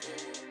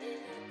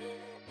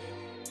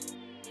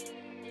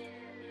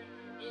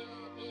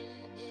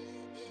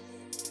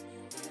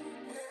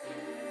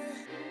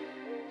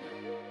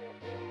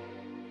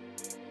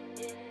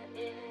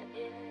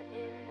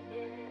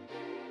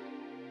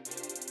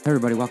Hey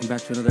everybody, welcome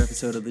back to another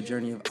episode of The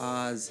Journey of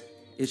Oz.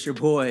 It's your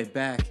boy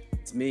back.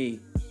 It's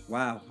me.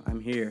 Wow, I'm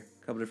here.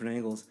 A couple different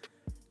angles.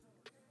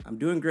 I'm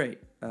doing great.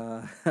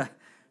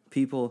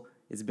 People,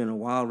 it's been a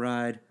wild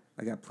ride.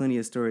 I got plenty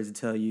of stories to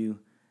tell you,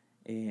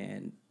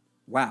 and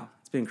wow,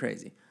 it's been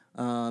crazy.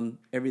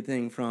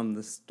 Everything from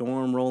the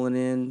storm rolling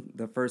in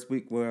the first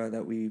week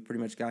that we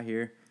pretty much got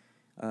here,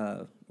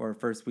 or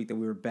first week that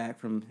we were back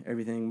from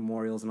everything,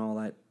 memorials and all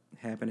that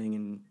happening,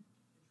 and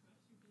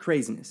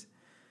craziness.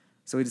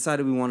 So we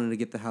decided we wanted to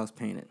get the house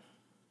painted.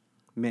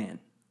 Man,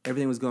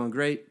 everything was going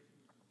great.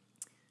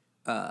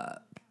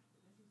 The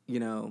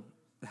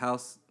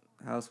house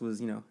was,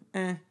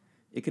 it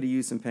could have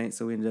used some paint,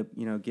 so we ended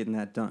up, getting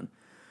that done.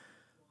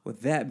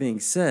 With that being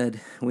said,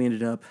 we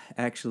ended up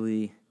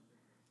actually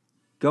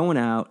going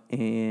out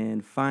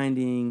and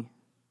finding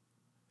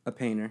a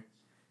painter,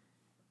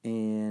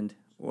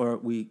 or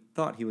we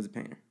thought he was a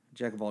painter,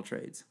 jack of all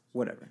trades,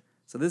 whatever.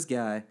 So this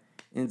guy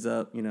ends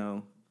up,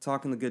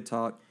 talking the good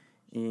talk,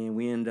 and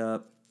we end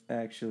up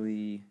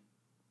actually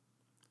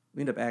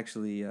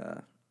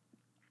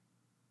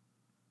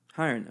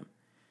hiring him.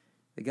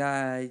 The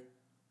guy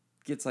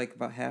gets like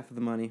about half of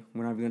the money.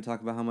 We're not even going to talk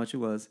about how much it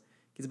was.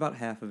 Gets about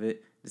half of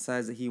it.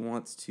 Decides that he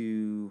wants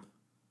to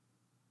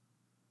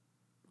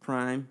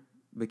prime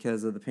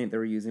because of the paint that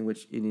we're using,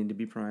 which it needed to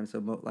be primed. So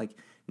like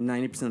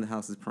 90% of the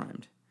house is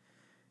primed.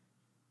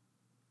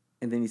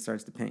 And then he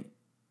starts to paint.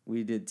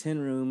 We did 10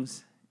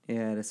 rooms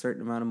at a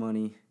certain amount of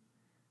money.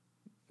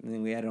 And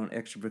then we added on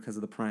extra because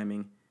of the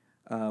priming.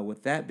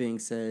 With that being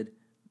said,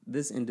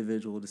 this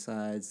individual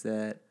decides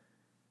that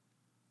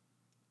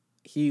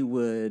he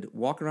would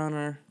walk around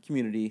our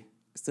community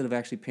instead of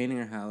actually painting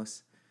our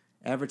house,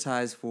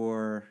 advertise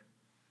for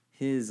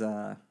his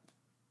own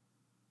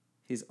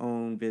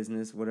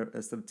business, whatever,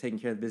 instead of taking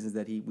care of the business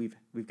that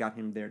we've got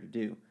him there to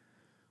do,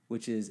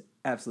 which is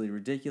absolutely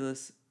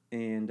ridiculous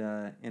and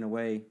in a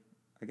way,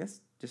 I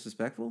guess,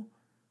 disrespectful.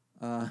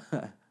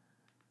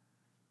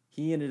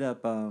 He ended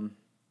up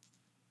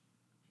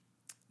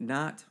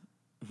not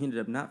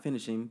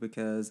finishing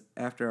because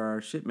after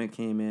our shipment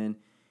came in,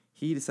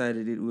 he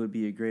decided it would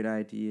be a great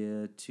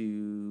idea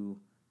to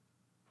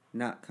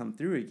not come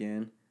through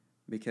again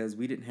because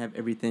we didn't have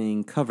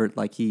everything covered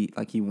like he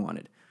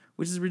wanted,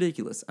 which is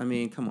ridiculous. I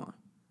mean, come on.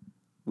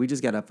 We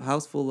just got a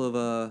house full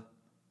of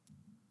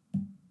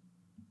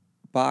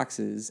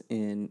boxes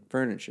and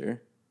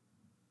furniture.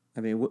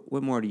 I mean,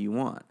 what more do you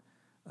want?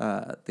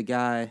 The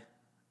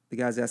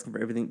guy's asking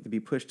for everything to be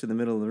pushed to the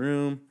middle of the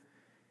room,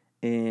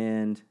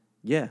 and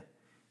yeah,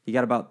 he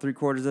got about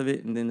 3/4 of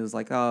it, and then it was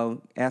like,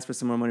 oh, ask for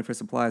some more money for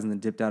supplies, and then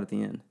dipped out at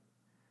the end.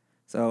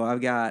 So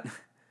I've got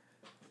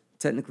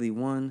technically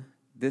one.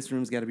 This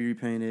room's got to be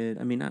repainted.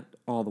 I mean, not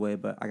all the way,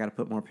 but I got to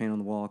put more paint on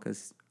the wall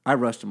because I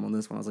rushed him on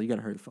this one. I was like, you got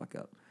to hurry the fuck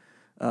up.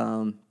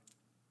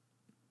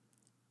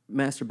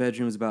 Master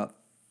bedroom is about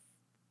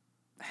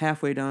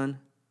halfway done.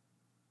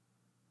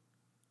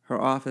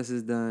 Her office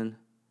is done,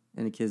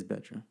 and the kid's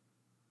bedroom.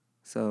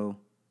 So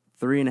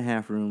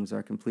 3.5 rooms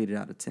are completed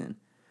out of 10,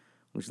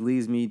 which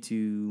leaves me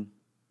to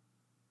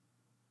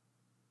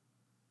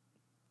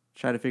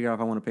try to figure out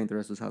if I want to paint the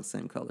rest of this house the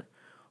same color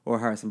or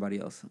hire somebody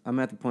else. I'm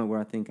at the point where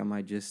I think I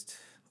might just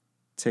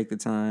take the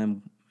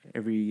time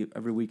every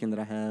weekend that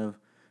I have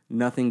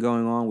nothing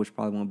going on, which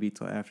probably won't be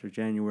till after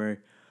January,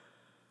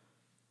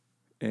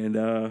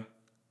 and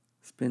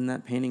spend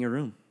that painting a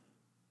room.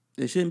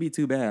 It shouldn't be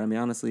too bad. I mean,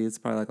 honestly, it's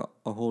probably like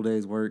a whole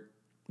day's work,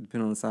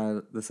 depending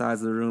on the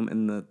size of the room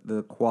and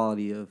the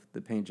quality of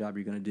the paint job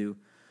you're going to do.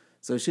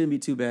 So it shouldn't be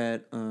too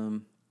bad.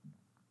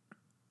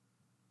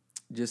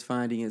 Just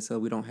finding it so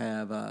we don't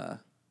have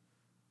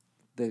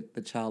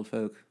the child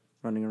folk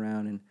running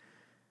around and,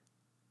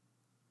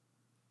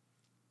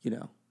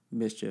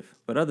 mischief.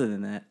 But other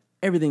than that,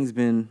 everything's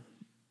been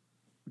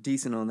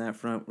decent on that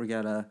front. We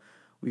got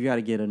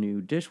to get a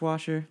new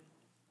dishwasher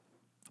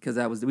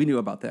because we knew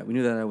about that. We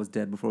knew that I was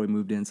dead before we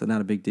moved in, so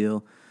not a big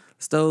deal.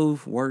 The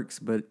stove works,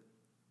 but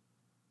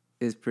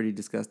it's pretty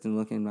disgusting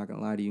looking. I'm not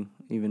gonna lie to you.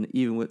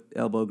 Even with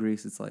elbow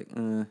grease, it's like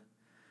they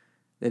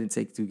didn't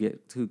take too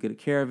good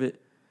care of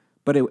it.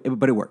 But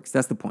it works.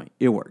 That's the point.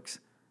 It works.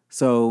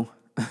 So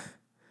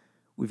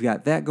we've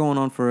got that going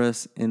on for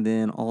us, and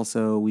then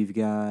also we've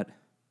got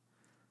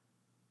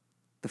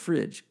the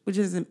fridge, which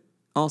isn't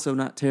also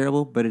not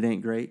terrible, but it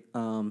ain't great.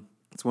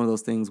 It's one of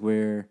those things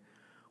where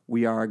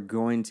we are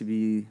going to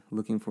be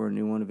looking for a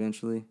new one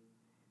eventually,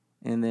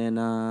 and then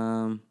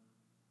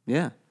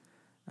yeah,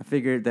 I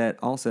figured that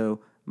also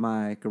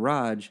my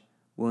garage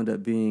will end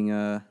up being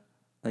I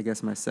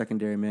guess my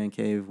secondary man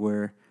cave,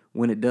 where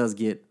when it does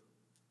get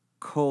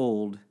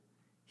cold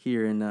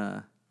here in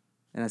and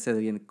I said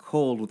again,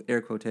 cold with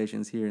air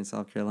quotations here in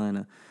South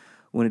Carolina,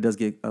 when it does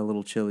get a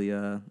little chilly,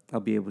 I'll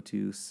be able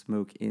to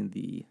smoke in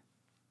the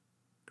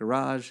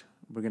garage.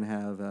 We're gonna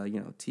have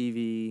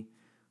TV,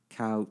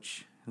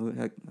 couch.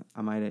 Heck,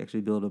 I might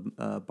actually build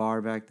a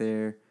bar back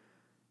there,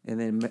 and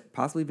then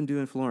possibly even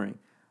doing flooring.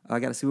 I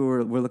got to see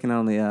what we're looking at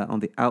on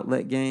the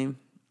outlet game.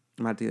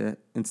 I might have to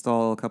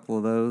install a couple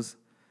of those.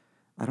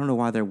 I don't know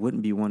why there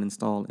wouldn't be one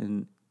installed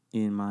in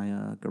in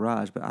my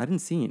garage, but I didn't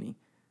see any,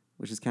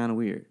 which is kind of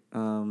weird.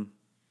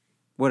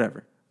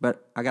 Whatever.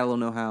 But I got a little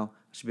know-how. I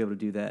should be able to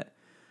do that.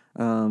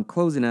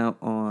 Closing out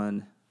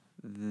on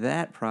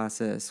that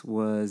process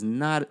was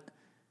not,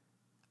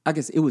 I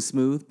guess it was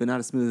smooth, but not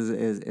as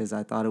smooth as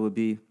I thought it would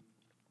be.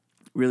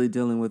 Really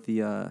dealing with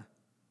the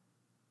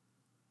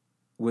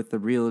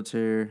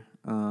realtor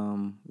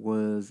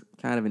was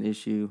kind of an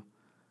issue.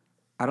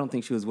 I don't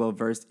think she was well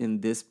versed in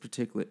this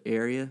particular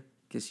area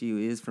because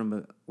she is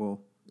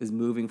is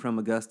moving from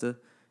Augusta,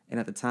 and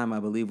at the time I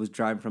believe was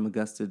driving from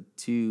Augusta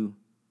to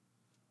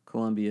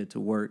Columbia to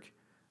work.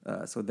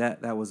 So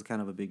that was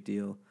kind of a big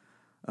deal.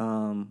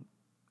 In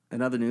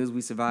other news, we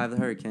survived the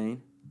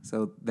hurricane,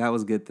 so that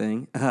was a good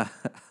thing.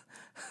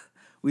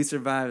 We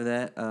survived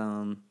that.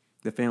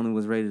 The family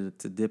was ready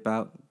to dip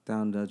out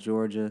down to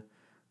Georgia,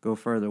 go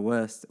further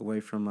west, away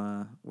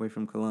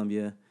from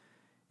Columbia,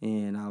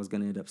 and I was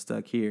gonna end up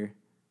stuck here.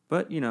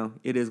 But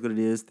it is what it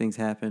is. Things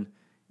happen,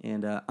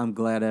 and I'm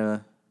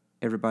glad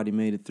everybody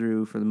made it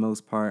through for the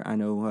most part. I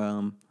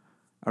know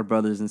our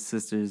brothers and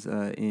sisters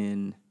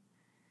in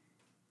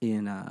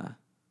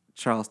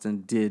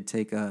Charleston did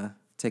take a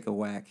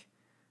whack.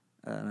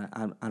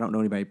 I don't know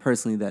anybody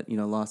personally that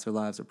lost their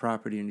lives or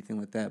property or anything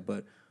like that,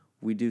 but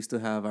we do still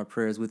have our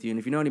prayers with you. And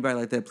if you know anybody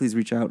like that, please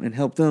reach out and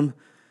help them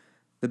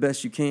the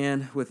best you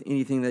can with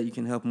anything that you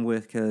can help them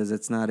with, because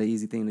it's not an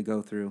easy thing to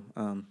go through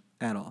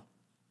at all.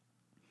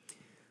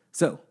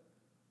 So,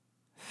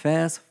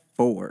 fast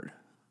forward.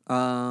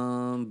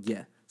 So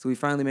we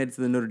finally made it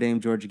to the Notre Dame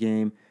Georgia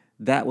game.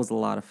 That was a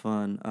lot of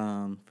fun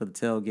for the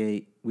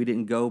tailgate. We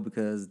didn't go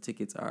because the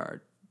tickets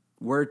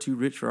were too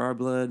rich for our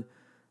blood.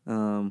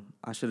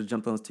 I should have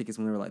jumped on those tickets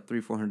when they were like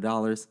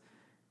 $300-$400,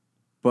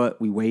 but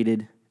we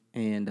waited,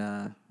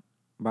 and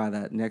by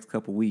that next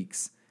couple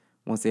weeks,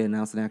 once they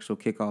announced an actual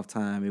kickoff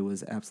time, it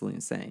was absolutely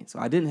insane. So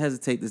I didn't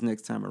hesitate this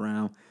next time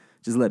around,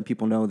 just letting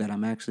people know that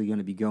I'm actually going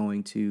to be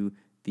going to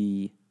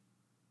the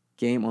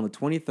game on the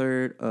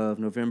 23rd of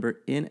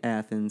November in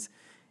Athens,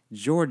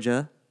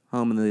 Georgia,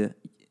 home of the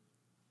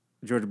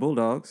Georgia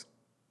Bulldogs,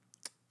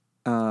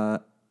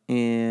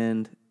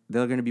 and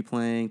they're going to be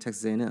playing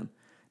Texas A&M.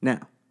 Now,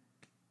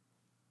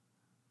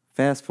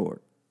 fast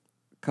forward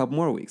a couple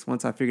more weeks.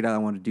 Once I figured out I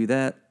wanted to do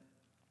that,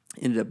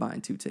 ended up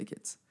buying 2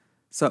 tickets.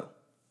 So,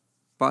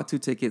 bought 2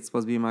 tickets,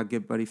 supposed to be my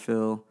good buddy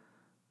Phil.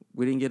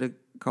 We didn't get a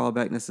call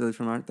back necessarily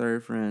from our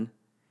third friend.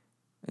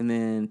 And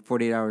then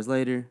 48 hours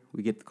later,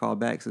 we get the call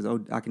back. Says,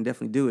 I can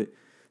definitely do it.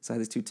 So I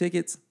had these 2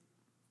 tickets.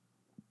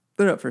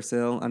 They're up for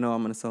sale. I know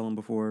I'm going to sell them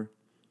before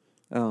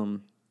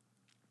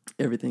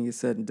everything is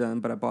said and done,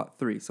 but I bought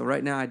 3. So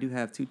right now I do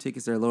have 2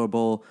 tickets. They're lower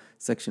bowl,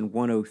 section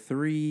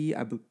 103.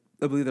 I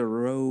believe they're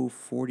row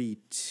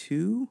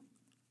 42.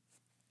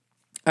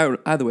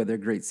 Either way, they're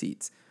great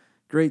seats.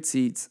 Great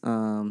seats.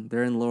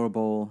 They're in lower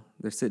bowl.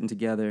 They're sitting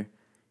together.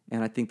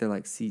 And I think they're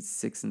like seats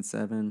 6 and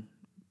 7.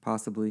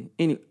 Possibly.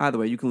 Either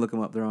way, you can look them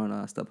up. They're on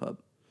StubHub.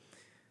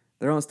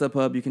 They're on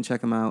StubHub. You can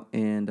check them out.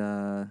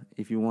 And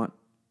if you want,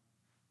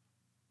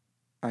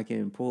 I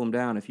can pull them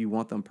down if you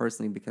want them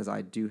personally, because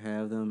I do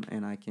have them,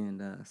 and I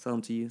can sell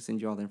them to you,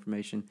 send you all the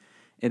information,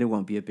 and it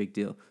won't be a big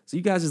deal. So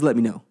you guys just let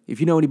me know.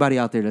 If you know anybody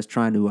out there that's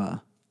trying to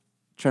watch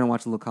a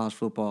little college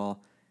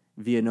football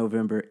via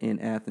November in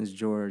Athens,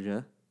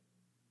 Georgia.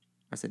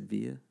 I said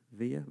via?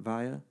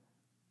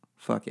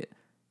 Fuck it.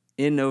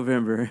 In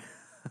November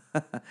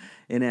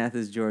in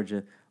Athens,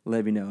 Georgia,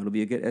 let me know. It'll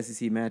be a good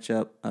SEC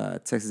matchup.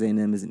 Texas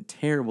A&M isn't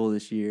terrible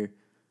this year,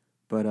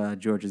 but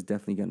Georgia's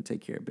definitely going to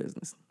take care of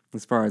business,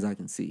 as far as I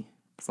can see.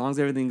 As long as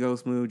everything goes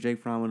smooth, Jake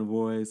Fromm and the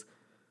boys,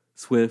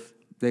 Swift,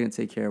 they can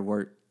take care of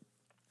work.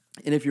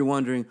 And if you're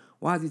wondering,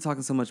 why is he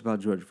talking so much about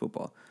Georgia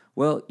football?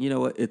 Well, you know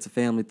what? It's a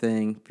family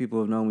thing. People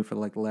have known me for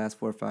like the last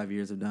 4 or 5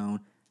 years have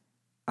known.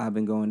 I've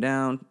been going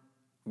down,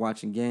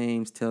 watching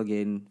games,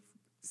 tailgating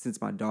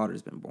since my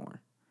daughter's been born.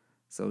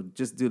 So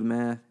just do the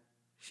math.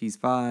 She's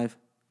 5,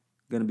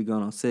 going to be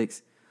going on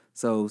 6.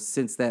 So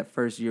since that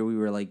first year we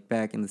were like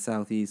back in the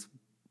Southeast,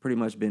 pretty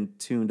much been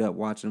tuned up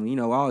watching them.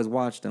 I always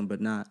watched them,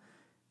 but not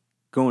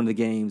going to the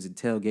games and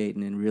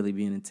tailgating and really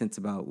being intense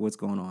about what's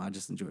going on. I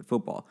just enjoyed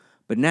football.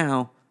 But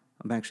now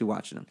I'm actually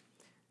watching them.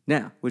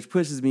 Now, which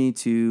pushes me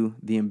to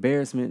the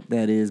embarrassment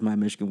that is my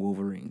Michigan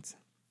Wolverines.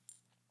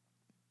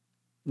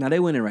 Now, they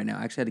winning right now.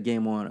 I actually had a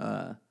game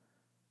on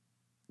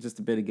just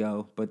a bit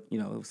ago, but, it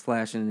was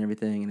flashing and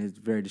everything, and it's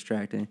very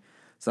distracting.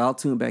 So I'll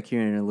tune back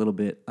here in a little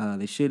bit.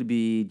 They should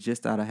be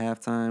just out of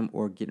halftime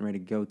or getting ready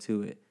to go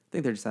to it. I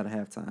think they're just out of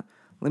halftime.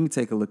 Let me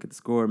take a look at the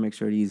score, make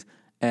sure these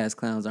ass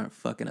clowns aren't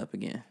fucking up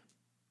again.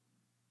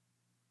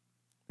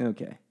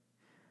 Okay.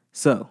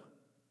 So,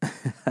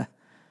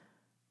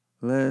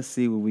 let's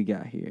see what we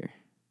got here.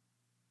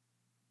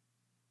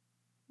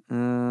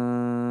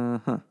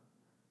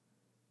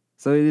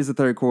 So it is the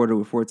third quarter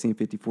with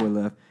 14:54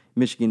 left.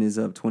 Michigan is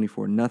up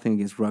 24-0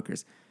 against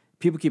Rutgers.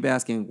 People keep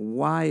asking,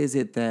 why is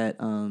it that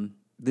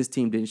this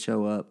team didn't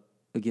show up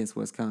against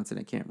Wisconsin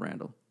at Camp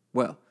Randall?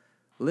 Well,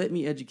 let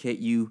me educate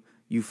you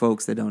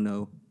folks that don't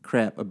know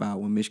crap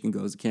about when Michigan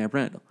goes to Camp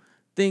Randall.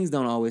 Things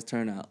don't always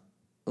turn out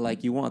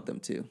like you want them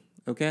to.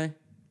 Okay?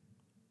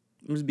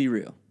 Let's just be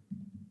real.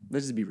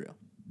 Let's just be real.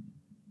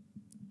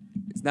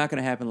 It's not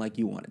going to happen like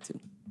you want it to.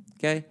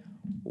 Okay?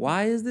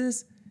 Why is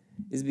this?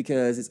 It's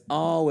because it's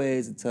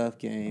always a tough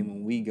game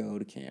when we go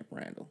to Camp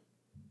Randall.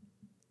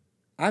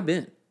 I've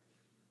been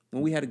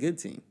when we had a good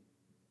team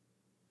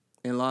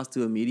and lost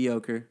to a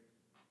mediocre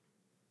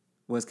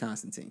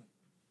Wisconsin team.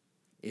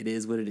 It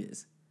is what it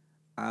is.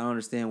 I don't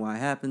understand why it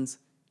happens.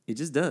 It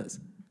just does.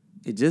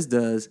 It just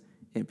does.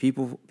 And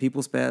people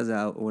spaz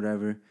out or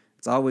whatever.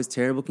 It's always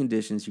terrible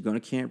conditions. You're going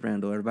to Camp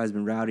Randall. Everybody's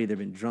been rowdy. They've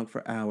been drunk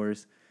for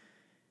hours.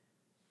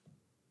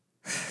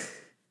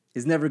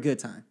 It's never a good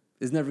time.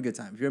 It's never a good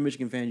time. If you're a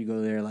Michigan fan, you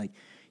go there like,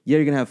 yeah,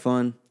 you're going to have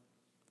fun.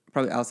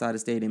 Probably outside the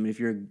stadium. And if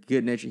you're a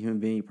good-natured human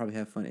being, you probably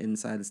have fun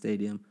inside the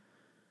stadium.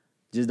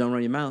 Just don't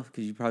run your mouth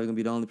because you're probably going to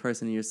be the only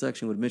person in your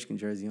section with a Michigan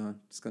jersey on.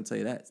 Just going to tell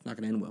you that. It's not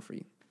going to end well for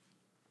you.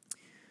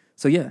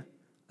 So, yeah.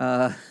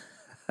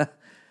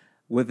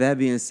 With that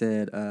being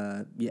said,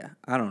 yeah,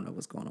 I don't know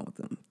what's going on with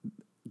them.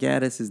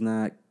 Gaddis is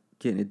not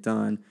getting it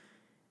done.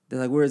 They're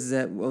like, where is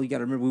that? Well, you got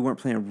to remember we weren't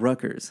playing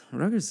Rutgers.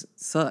 Rutgers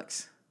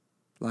sucks.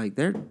 Like,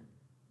 they're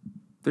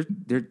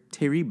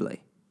terrible,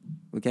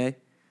 okay?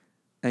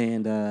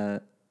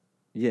 And,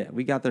 yeah,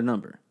 we got their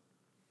number.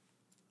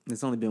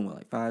 It's only been,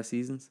 like 5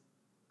 seasons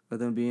of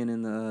them being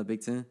in the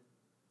Big Ten?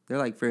 They're,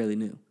 like, fairly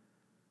new.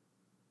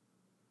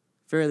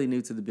 Fairly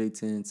new to the Big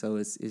Ten, so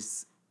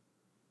it's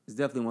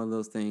definitely one of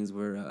those things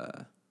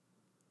where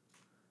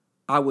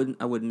I wouldn't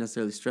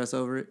necessarily stress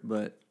over it,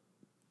 but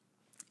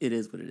it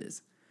is what it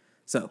is.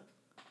 So,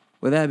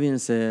 with that being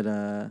said,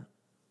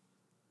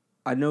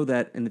 I know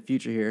that in the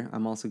future here,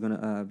 I'm also going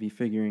to be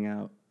figuring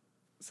out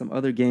some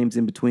other games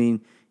in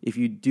between. If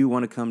you do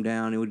want to come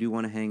down and we do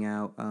want to hang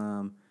out,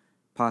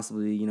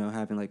 possibly,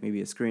 having like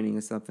maybe a screening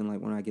or something, like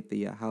when I get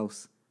the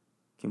house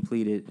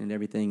completed and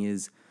everything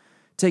is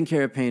taken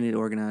care of, painted,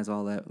 organized,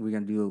 all that. We're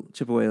going to do a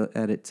chip away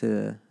at it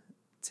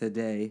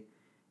today.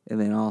 And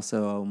then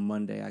also on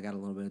Monday, I got a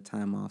little bit of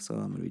time off, so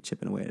I'm going to be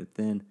chipping away at it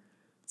then,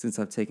 since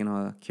I've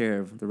taken care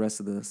of the rest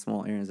of the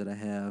small errands that I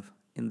have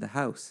in the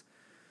house.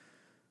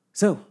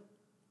 So,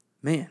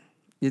 man,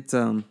 it's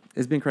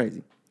been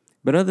crazy.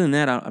 But other than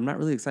that, I'm not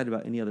really excited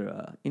about any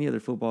other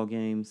football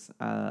games.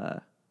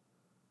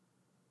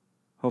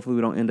 Hopefully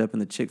we don't end up in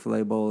the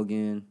Chick-fil-A Bowl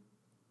again.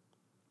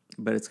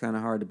 But it's kind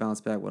of hard to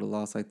bounce back with a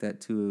loss like that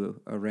to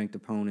a ranked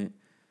opponent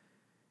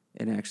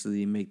and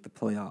actually make the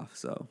playoff.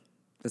 So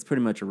that's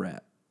pretty much a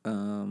wrap.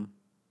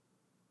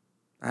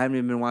 I haven't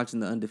even been watching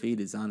the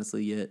undefeateds,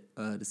 honestly, yet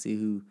to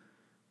see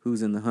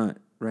who's in the hunt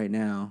right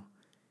now.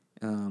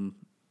 Man,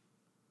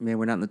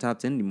 we're not in the top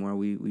 10 anymore.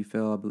 We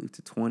fell, I believe,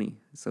 to 20.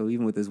 So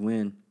even with this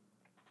win,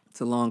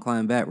 it's a long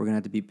climb back. We're going to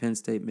have to beat Penn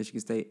State, Michigan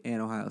State,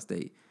 and Ohio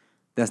State.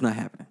 That's not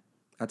happening.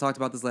 I talked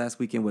about this last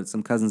weekend with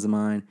some cousins of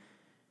mine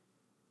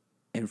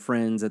and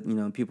friends,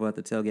 people at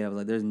the tailgate. I was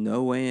like, there's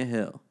no way in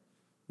hell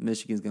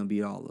Michigan's going to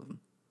beat all of them.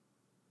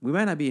 We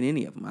might not beat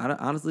any of them.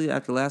 Honestly,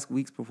 after last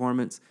week's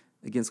performance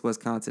against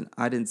Wisconsin,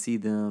 I didn't see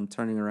them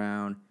turning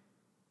around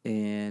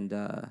and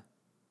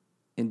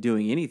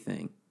doing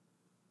anything.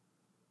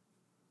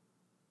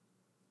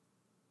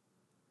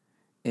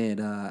 And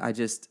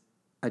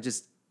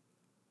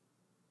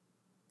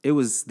it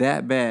was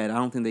that bad. I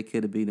don't think they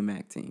could have beat a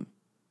MAC team.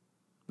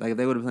 Like if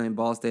they would have played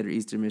Ball State or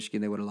Eastern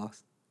Michigan, they would have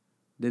lost.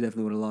 They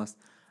definitely would have lost.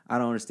 I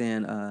don't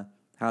understand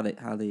how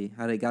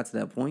they got to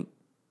that point.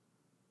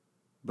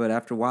 But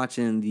after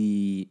watching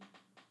the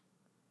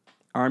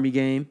Army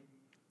game,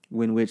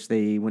 in which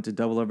they went to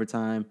double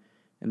overtime,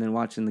 and then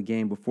watching the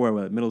game before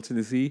Middle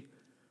Tennessee,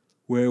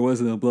 where it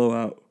wasn't a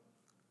blowout,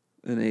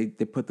 and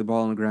they put the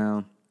ball on the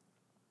ground.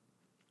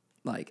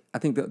 Like I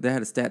think they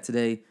had a stat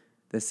today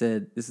that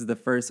said this is the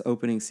first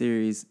opening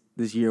series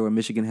this year where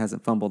Michigan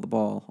hasn't fumbled the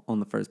ball on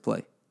the first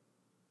play.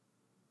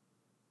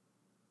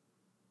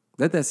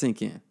 Let that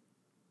sink in.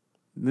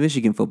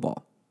 Michigan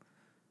football.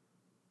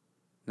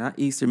 Not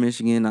Eastern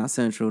Michigan, not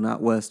Central,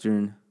 not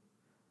Western,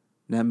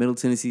 not Middle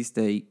Tennessee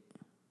State,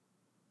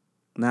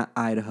 not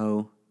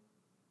Idaho.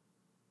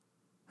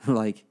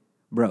 Like,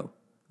 bro,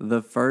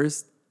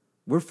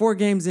 we're 4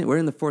 games in. We're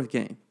in the 4th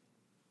game.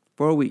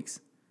 4 weeks.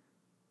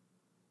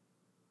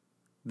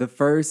 The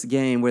first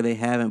game where they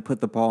haven't put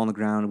the ball on the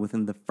ground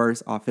within the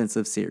first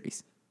offensive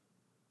series.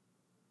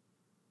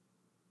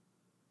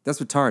 That's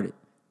retarded.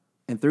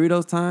 And 3 of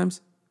those times,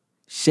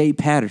 Shea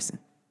Patterson.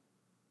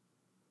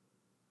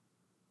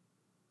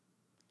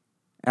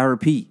 I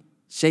repeat,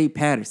 Shea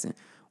Patterson.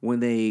 When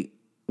they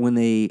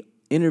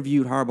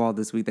interviewed Harbaugh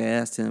this week, they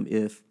asked him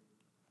if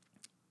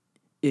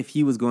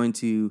he was going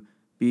to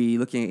be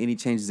looking at any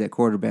changes at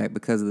quarterback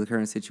because of the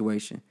current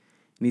situation.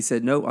 And he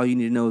said, no, all you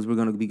need to know is we're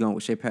going to be going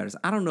with Shea Patterson.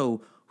 I don't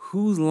know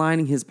who's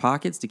lining his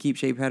pockets to keep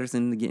Shea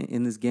Patterson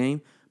in this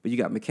game, but you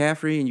got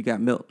McCaffrey and you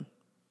got Milton.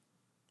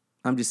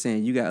 I'm just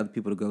saying, you got other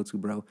people to go to,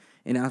 bro.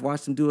 And I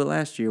watched him do it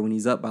last year when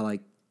he's up by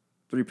like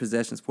 4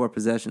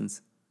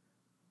 possessions.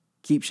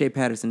 Keep Shea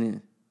Patterson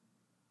in.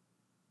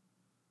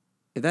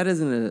 If that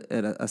isn't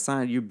a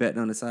sign you're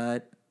betting on the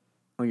side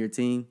on your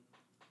team,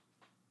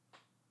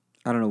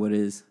 I don't know what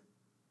is.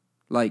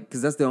 Like,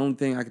 because that's the only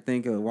thing I could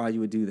think of why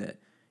you would do that.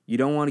 You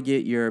don't want to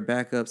get your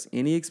backups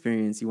any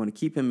experience. You want to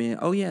keep him in.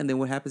 Oh, yeah, and then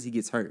what happens? He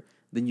gets hurt.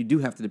 Then you do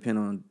have to depend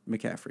on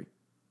McCaffrey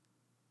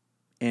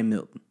and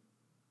Milton.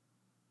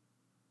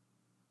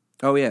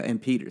 Oh, yeah,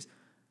 and Peters.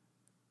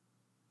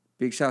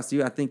 Big shouts to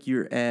you. I think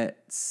you're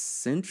at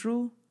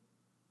Central.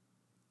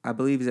 I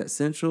believe he's at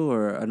Central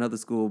or another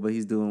school, but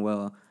he's doing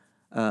well.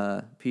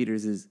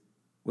 Peters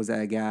was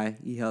that guy.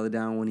 He held it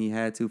down when he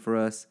had to for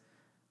us.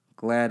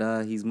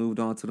 Glad he's moved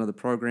on to another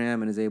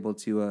program and is able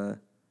to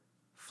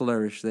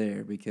flourish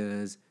there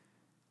because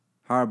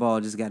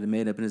Harbaugh just got it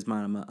made up in his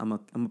mind. I'm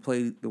gonna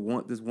play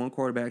this one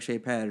quarterback, Shea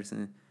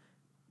Patterson,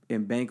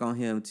 and bank on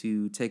him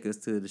to take us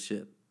to the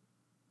ship.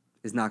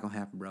 It's not gonna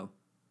happen, bro.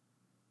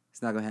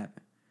 It's not gonna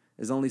happen.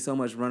 There's only so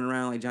much running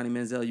around like Johnny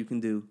Manziel you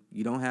can do.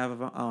 You don't have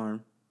an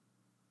arm,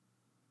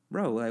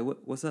 bro. Like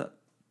what's up?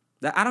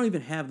 I don't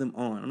even have them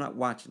on. I'm not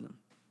watching them.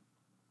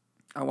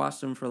 I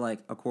watched them for like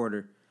a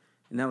quarter,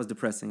 and that was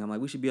depressing. I'm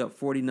like, we should be up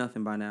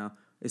 40-0 by now.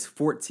 It's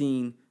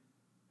 14-0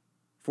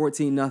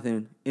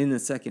 in the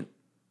second.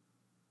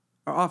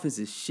 Our offense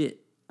is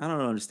shit. I don't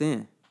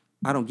understand.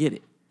 I don't get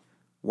it.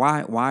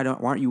 Why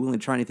aren't you willing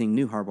to try anything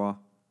new, Harbaugh?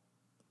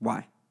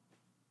 Why?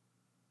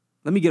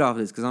 Let me get off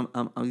this because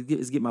I'm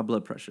get my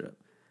blood pressure up.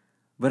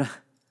 But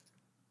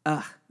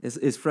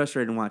it's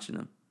frustrating watching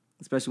them,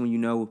 especially when you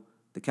know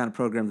the kind of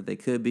program that they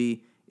could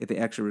be if they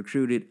actually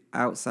recruited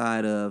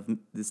outside of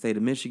the state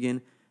of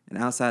Michigan and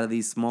outside of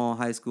these small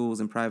high schools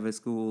and private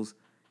schools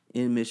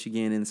in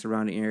Michigan and the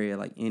surrounding area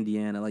like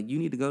Indiana. Like, you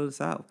need to go to the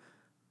South.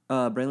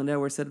 Braylon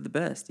Edwards said it the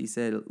best. He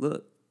said,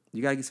 look,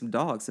 you got to get some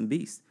dogs, some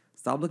beasts.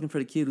 Stop looking for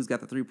the kid who's got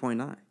the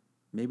 3.9.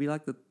 Maybe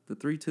like the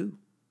 3.2,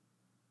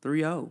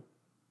 3.0.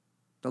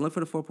 Don't look for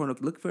the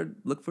 4.0.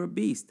 Look for a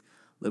beast.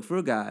 Look for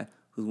a guy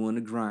who's willing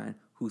to grind,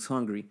 who's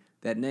hungry.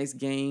 That next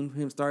game,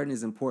 him starting,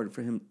 is important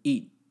for him to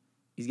eat.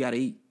 He's got to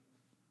eat.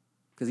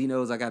 Because he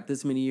knows I got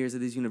this many years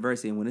at this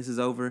university, and when this is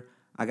over,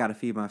 I got to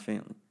feed my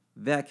family.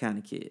 That kind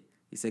of kid.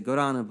 He said, go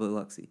down to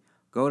Biloxi.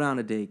 Go down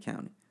to Dade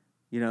County.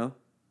 You know?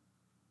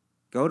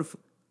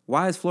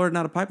 Why is Florida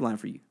not a pipeline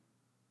for you?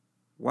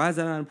 Why is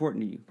that not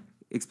important to you?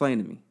 Explain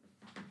to me.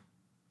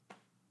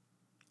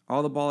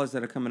 All the ballers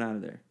that are coming out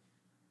of there.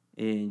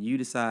 And you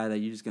decide that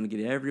you're just going to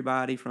get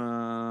everybody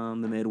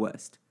from the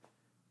Midwest.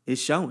 It's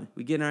showing.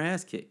 We're getting our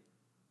ass kicked.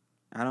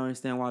 I don't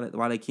understand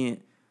why they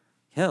can't.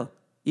 Hell,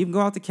 even go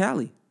out to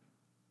Cali.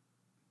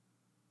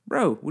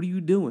 Bro, what are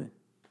you doing?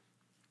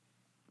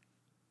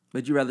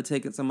 But you'd rather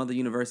take some other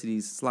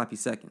university's sloppy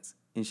seconds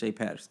in Shea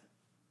Patterson.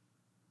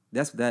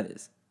 That's what that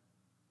is.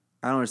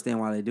 I don't understand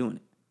why they're doing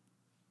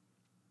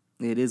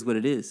it. It is what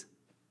it is.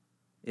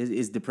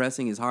 It's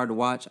depressing. It's hard to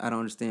watch. I don't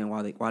understand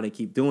why they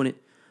keep doing it.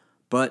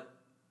 But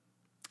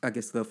I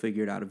guess they'll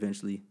figure it out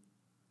eventually.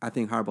 I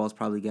think Harbaugh's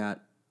probably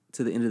got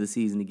to the end of the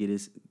season to get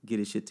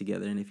his shit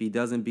together. And if he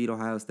doesn't beat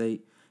Ohio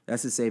State,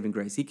 that's his saving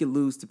grace. He could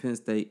lose to Penn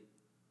State.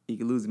 He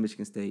could lose to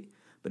Michigan State.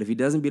 But if he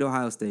doesn't beat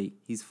Ohio State,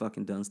 he's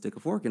fucking done. Stick a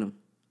fork in him.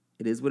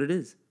 It is what it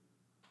is.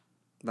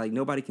 Like,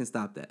 nobody can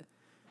stop that.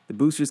 The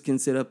boosters can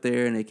sit up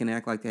there and they can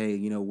act like, hey,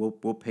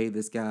 we'll pay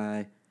this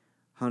guy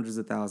hundreds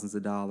of thousands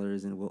of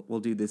dollars and we'll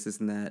do this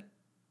and that,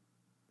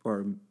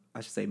 or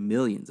I should say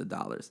millions of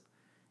dollars.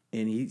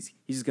 And he's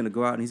just going to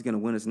go out and he's going to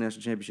win us a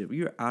national championship.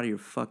 You're out of your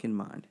fucking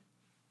mind.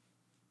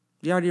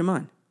 You're out of your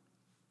mind.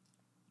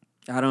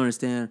 I don't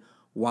understand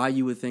why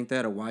you would think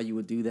that or why you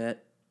would do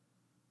that.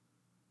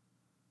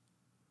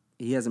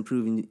 He hasn't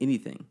proven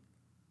anything.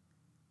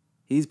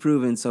 He's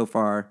proven so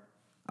far,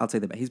 I'll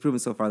take that back. He's proven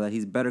so far that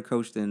he's a better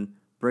coach than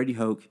Brady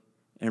Hoke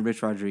and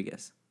Rich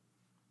Rodriguez.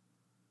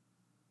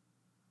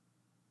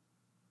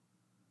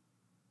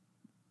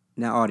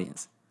 Now,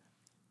 audience,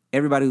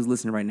 everybody who's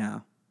listening right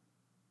now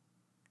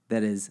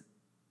that is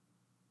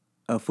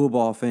a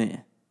football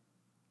fan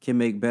can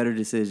make better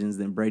decisions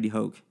than Brady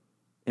Hoke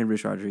and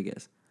Rich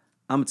Rodriguez.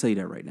 I'm going to tell you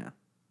that right now.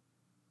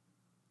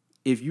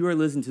 If you are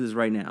listening to this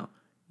right now,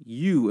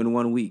 you in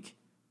 1 week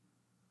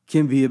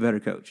can be a better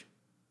coach.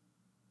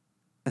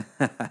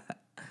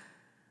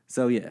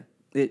 So yeah,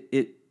 it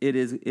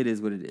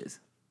is what it is.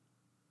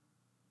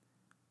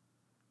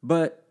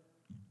 But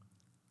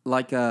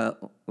like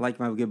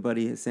my good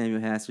buddy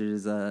Samuel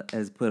Hastert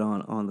has put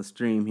on the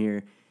stream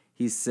here,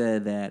 he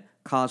said that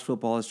college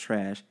football is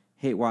trash.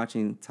 Hate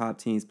watching top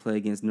teams play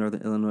against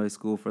Northern Illinois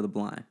School for the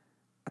Blind.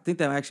 I think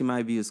that actually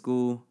might be a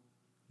school,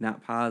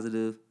 not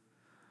positive,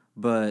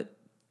 but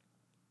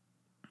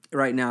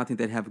right now I think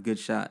they'd have a good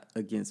shot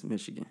against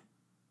Michigan.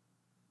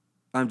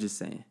 I'm just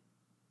saying.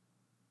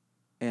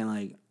 And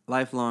like,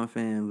 lifelong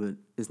fan, but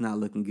it's not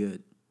looking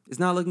good. It's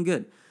not looking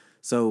good.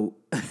 So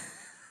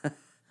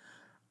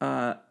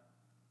I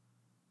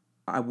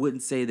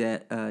wouldn't say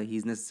that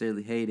he's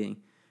necessarily hating.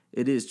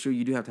 It is true,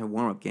 you do have to have a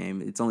warm-up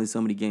game. It's only so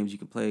many games you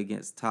can play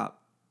against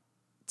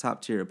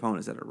top-tier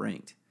opponents that are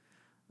ranked.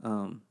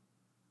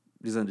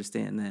 Just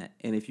understand that.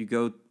 And if you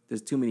go,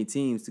 there's too many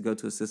teams to go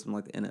to a system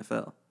like the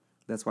NFL.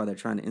 That's why they're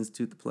trying to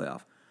institute the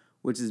playoff,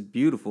 which is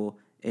beautiful.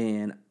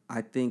 And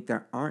I think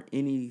there aren't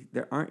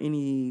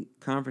any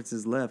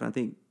conferences left.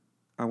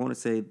 I want to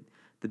say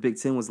the Big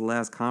Ten was the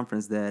last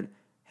conference that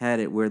had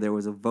it where there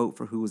was a vote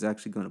for who was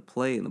actually going to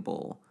play in the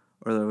bowl,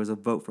 or there was a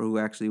vote for who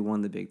actually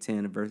won the Big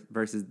Ten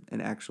versus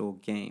an actual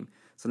game.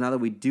 So now that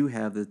we do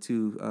have the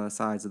two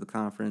sides of the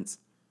conference,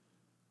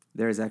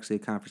 there is actually a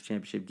conference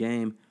championship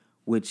game,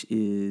 which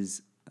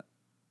is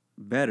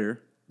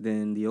better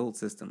than the old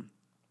system.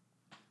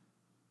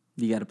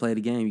 You got to play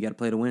the game. You got to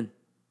play to win.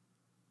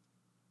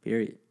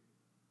 Period.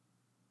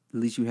 At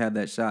least you have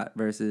that shot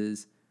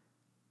versus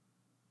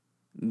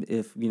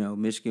if,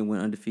 Michigan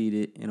went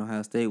undefeated and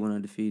Ohio State went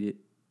undefeated,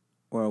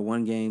 or a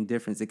one-game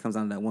difference, it comes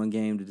down to that one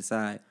game to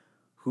decide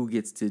who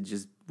gets to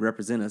just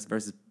represent us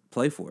versus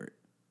play for it.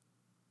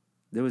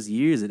 There was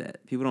years of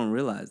that. People don't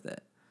realize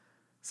that.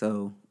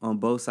 So on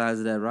both sides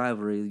of that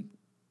rivalry,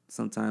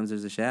 sometimes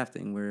there's a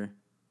shafting where,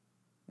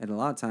 and a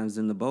lot of times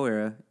in the Bo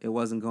era, it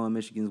wasn't going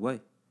Michigan's way.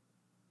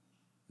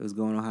 It was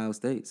going Ohio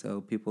State.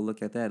 So people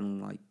look at that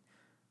and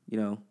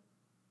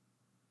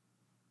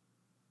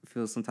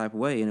feel some type of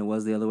way, and it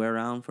was the other way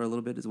around for a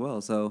little bit as well.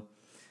 So,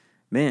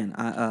 man,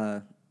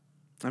 I'm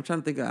trying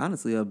to think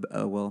honestly of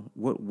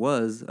what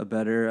was a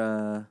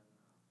better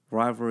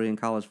rivalry in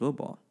college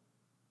football.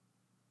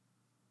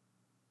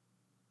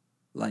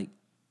 Like,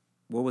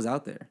 what was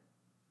out there?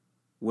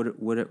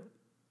 Would it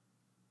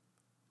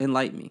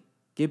enlighten me?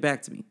 Get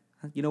back to me.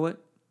 You know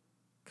what?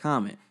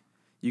 Comment.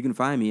 You can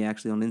find me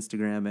actually on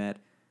Instagram at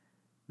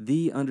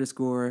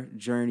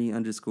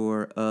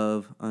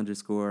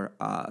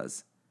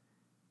the_journey_of_Oz.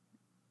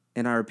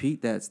 And I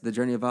repeat, that's the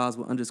Journey of Oz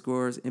with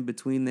underscores in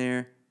between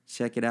there.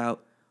 Check it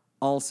out.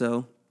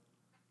 Also,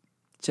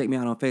 check me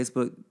out on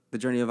Facebook, the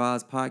Journey of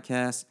Oz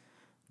podcast.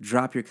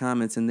 Drop your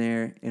comments in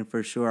there, and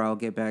for sure I'll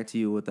get back to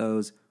you with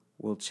those.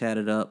 We'll chat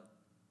it up.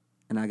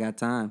 And I got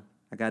time.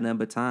 I got nothing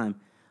but time.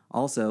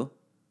 Also,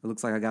 it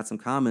looks like I got some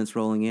comments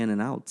rolling in,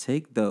 and I'll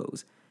take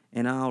those,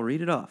 and I'll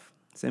read it off.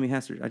 Sammy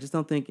Hester, I just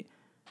don't think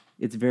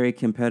it's very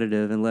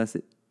competitive unless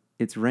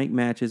it's ranked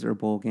matches or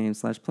bowl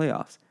games /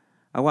 playoffs.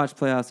 I watch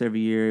playoffs every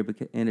year,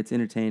 and it's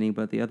entertaining,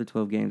 but the other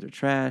 12 games are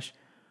trash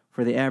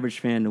for the average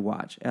fan to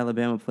watch.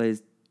 Alabama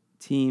plays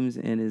teams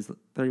and is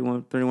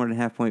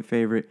 31.5 point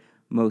favorite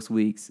most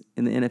weeks.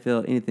 In the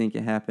NFL, anything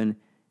can happen,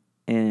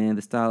 and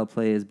the style of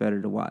play is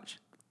better to watch.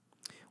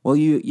 Well,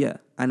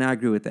 and I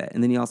agree with that.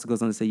 And then he also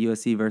goes on to say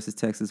USC versus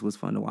Texas was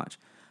fun to watch.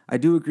 I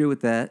do agree with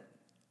that,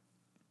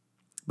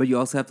 but you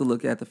also have to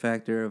look at the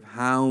factor of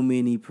how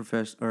many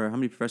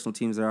professional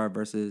teams there are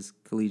versus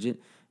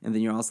collegiate, and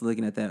then you're also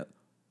looking at that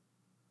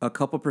a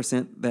couple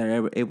percent that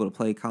are able to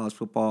play college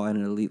football at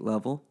an elite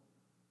level,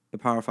 the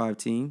Power 5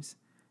 teams,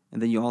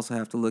 and then you also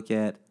have to look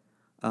at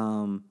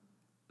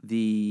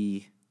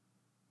the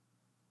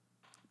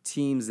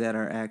teams that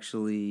are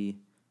actually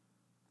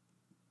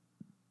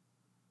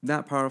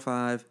not Power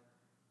 5,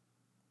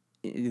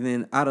 and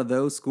then out of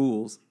those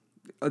schools,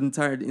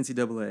 entire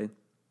NCAA,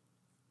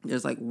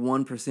 there's like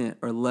 1%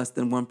 or less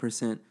than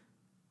 1%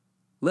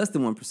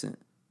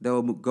 that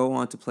will go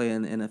on to play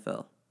in the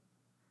NFL.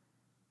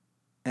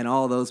 And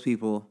all those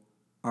people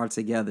are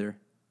together.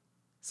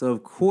 So,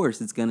 of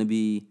course, it's going to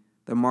be,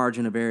 the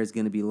margin of error is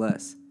going to be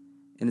less,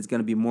 and it's going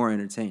to be more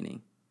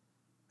entertaining.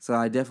 So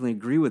I definitely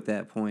agree with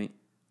that point,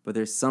 but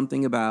there's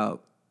something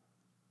about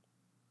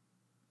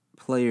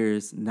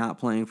players not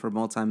playing for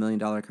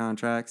multi-million-dollar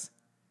contracts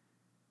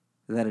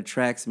that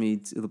attracts me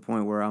to the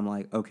point where I'm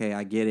like, okay,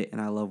 I get it, and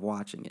I love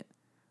watching it.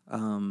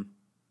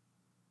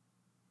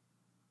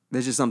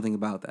 There's just something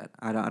about that.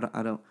 I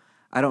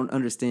don't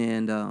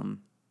understand.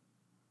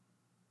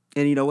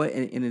 And you know what?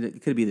 And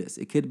it could be this.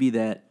 It could be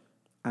that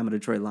I'm a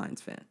Detroit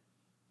Lions fan.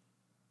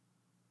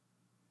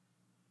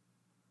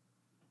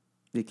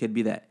 It could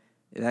be that.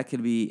 That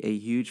could be a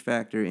huge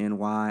factor in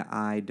why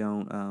I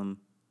don't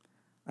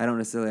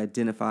necessarily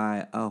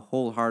identify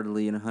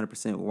wholeheartedly and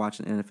 100% with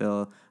watching the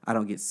NFL. I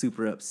don't get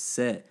super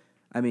upset.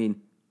 I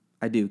mean,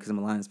 I do because I'm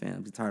a Lions fan.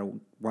 I'm just tired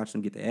of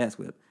watching them get their ass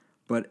whipped.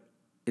 But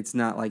it's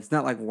not like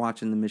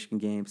watching the Michigan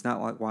game. It's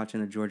not like watching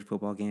a Georgia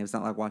football game. It's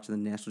not like watching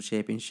the national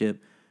championship,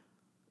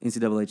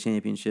 NCAA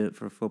championship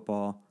for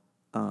football.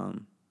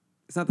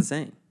 It's not the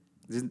same.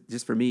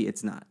 Just for me,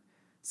 it's not.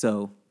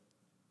 So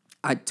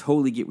I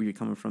totally get where you're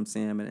coming from,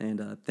 Sam,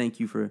 and thank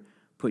you for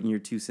putting your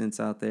 2 cents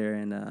out there.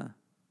 And I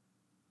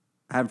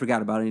haven't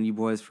forgot about any of you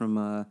boys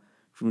from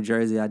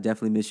Jersey. I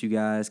definitely miss you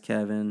guys,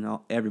 Kevin,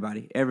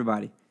 everybody.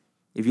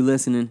 If you're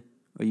listening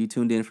or you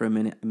tuned in for a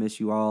minute, I miss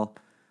you all.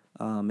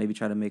 Maybe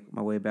try to make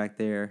my way back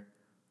there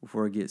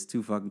before it gets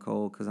too fucking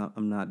cold, because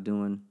I'm not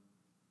doing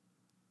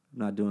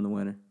the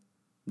winter.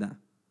 Nah,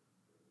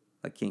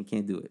 I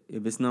can't do it.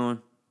 If it's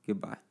snowing,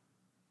 goodbye.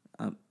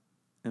 I'm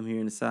here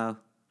in the South.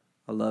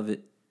 I love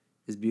it.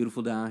 It's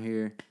beautiful down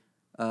here.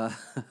 I'm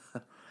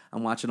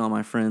watching all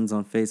my friends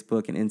on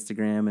Facebook and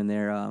Instagram, and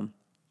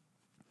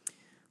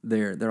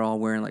they're all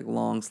wearing like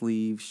long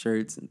sleeve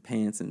shirts and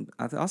pants, and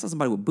I saw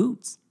somebody with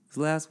boots.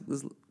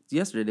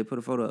 Yesterday they put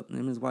a photo up. Him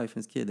and his wife and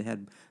his kid.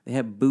 They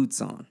had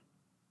boots on,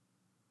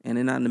 and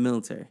they're not in the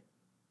military.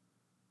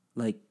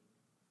 Like,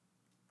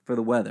 for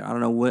the weather. I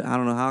don't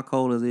know how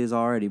cold it is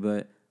already,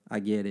 but I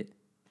get it.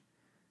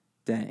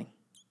 Dang.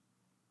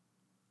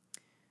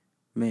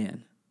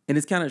 Man. And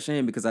it's kind of a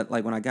shame because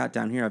when I got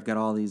down here, I got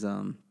all these,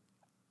 all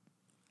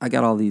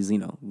this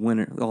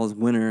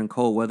winter and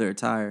cold weather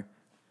attire.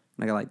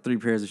 And I got like 3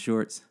 pairs of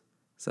shorts.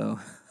 So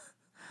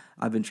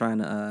I've been trying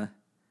to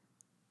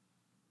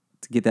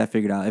get that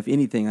figured out. If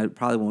anything, I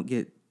probably won't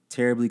get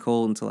terribly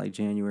cold until like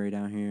January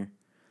down here.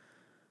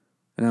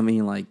 And I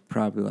mean like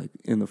probably like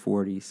in the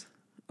 40s.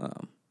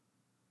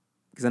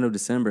 Because I know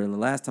December, the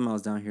last time I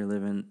was down here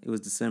living, it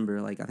was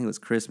December, like I think it was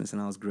Christmas,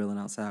 and I was grilling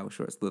outside with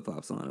shorts,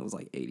 flip-flops on. It was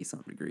like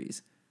 80-something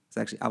degrees. It's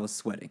actually, I was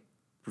sweating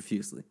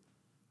profusely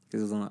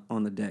because it was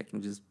on the deck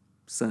and just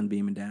sun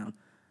beaming down.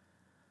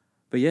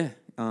 But yeah,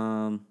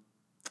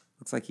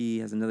 looks like he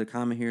has another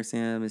comment here.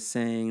 Sam is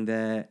saying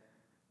that,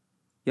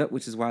 yep,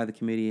 which is why the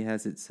committee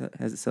has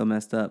it so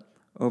messed up.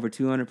 Over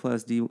 200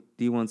 plus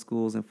D1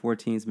 schools and 4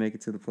 teams make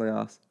it to the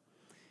playoffs.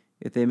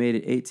 If they made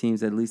it 8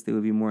 teams, at least they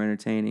would be more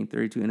entertaining.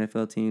 32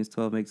 NFL teams,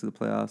 12 make it to the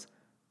playoffs.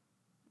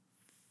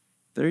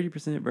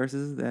 30%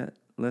 versus that,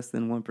 less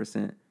than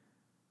 1%.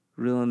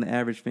 Reeling the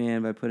average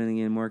fan by putting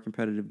in more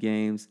competitive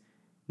games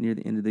near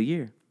the end of the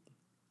year.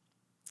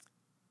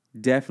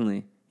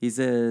 Definitely. He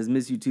says,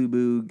 miss you too,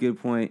 boo. Good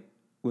point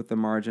with the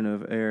margin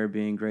of error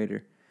being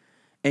greater.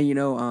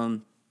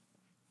 And,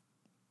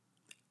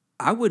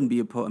 I wouldn't be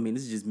opposed. I mean,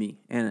 this is just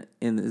me. And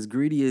as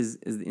greedy as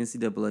the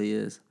NCAA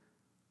is,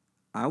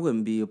 I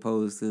wouldn't be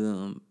opposed to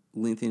them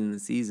lengthening the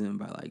season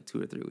by like 2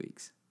 or 3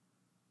 weeks.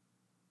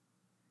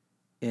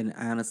 And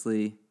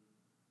honestly,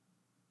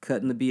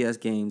 cutting the BS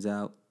games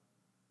out.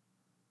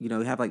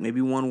 Have like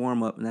maybe one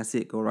warm up and that's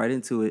it. Go right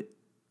into it.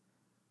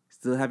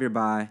 Still have your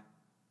bye.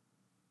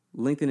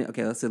 Lengthen it.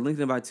 Okay, let's say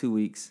lengthen it by 2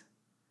 weeks,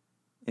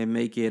 and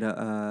make it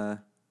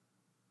a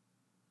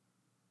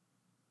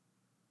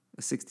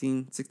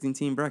 16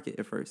 team bracket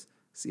at first.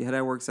 See how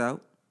that works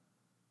out.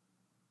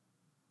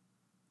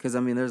 Because I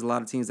mean, there's a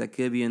lot of teams that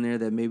could be in there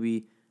that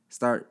maybe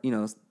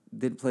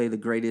didn't play the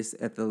greatest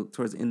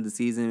towards the end of the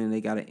season, and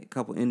they got a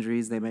couple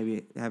injuries. They may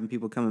be having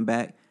people coming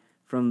back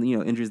from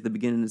injuries at the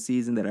beginning of the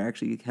season that are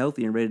actually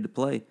healthy and ready to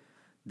play.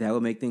 That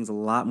would make things a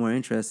lot more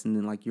interesting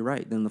than, like you're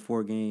right, than the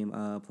 4-game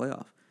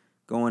playoff.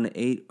 Going to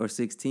 8 or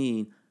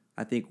 16,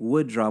 I think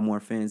would draw more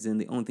fans in.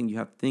 The only thing you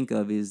have to think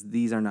of is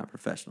these are not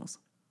professionals.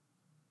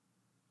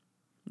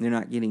 They're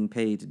not getting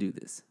paid to do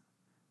this.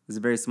 There's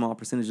a very small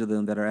percentage of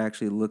them that are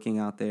actually looking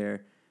out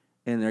there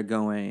and they're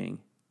going,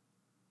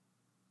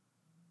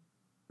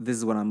 this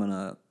is what I'm going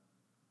to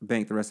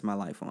bank the rest of my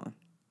life on.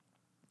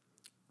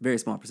 Very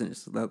small percentage,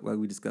 like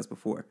we discussed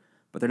before.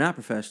 But they're not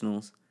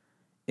professionals,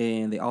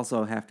 and they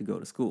also have to go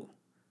to school.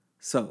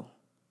 So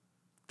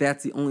I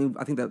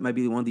think that might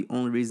be one of the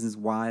only reasons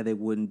why they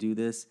wouldn't do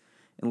this,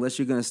 unless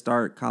you're going to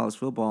start college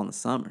football in the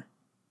summer,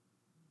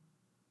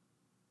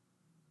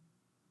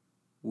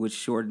 which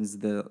shortens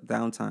the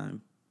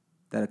downtime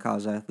that a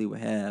college athlete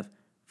would have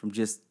from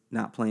just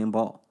not playing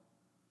ball.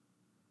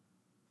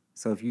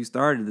 So if you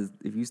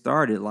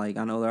started, like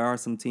I know there are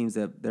some teams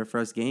that their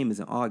first game is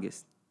in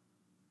August.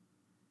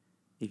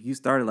 If you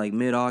started like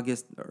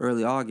mid-August or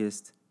early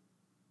August,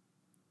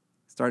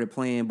 started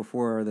playing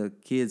before the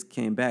kids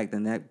came back,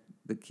 then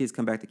the kids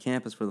come back to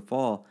campus for the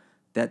fall,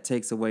 that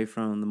takes away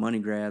from the money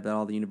grab that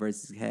all the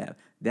universities have.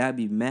 That'd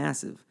be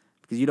massive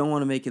because you don't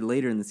want to make it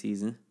later in the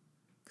season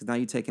because now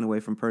you're taking away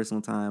from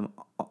personal time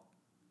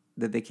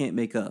that they can't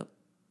make up.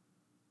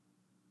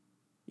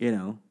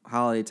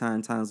 Holiday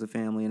times with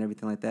family and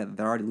everything like that,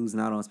 they're already losing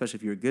out on, especially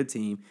if you're a good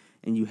team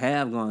and you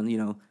have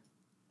gone,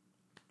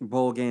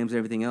 bowl games,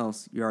 everything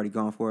else, you're already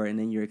gone for it, and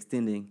then you're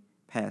extending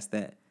past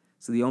that.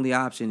 So the only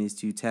option is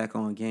to tack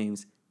on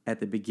games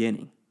at the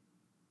beginning.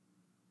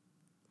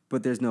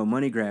 But there's no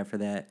money grab for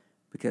that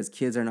because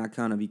kids are not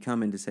going to be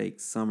coming to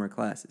take summer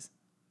classes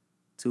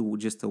to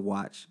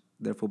watch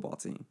their football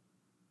team.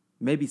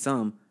 Maybe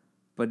some,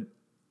 but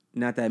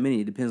not that many.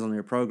 It depends on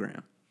their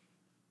program.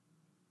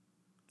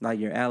 Like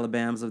your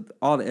Alabamas,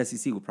 all the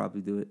SEC will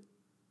probably do it.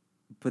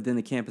 But then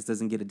the campus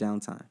doesn't get a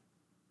downtime.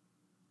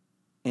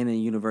 And then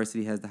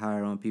university has to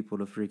hire on people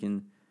to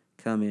freaking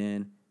come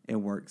in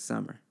and work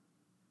summer.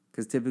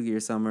 Because typically your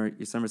summer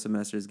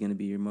semester is going to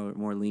be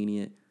more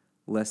lenient,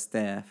 less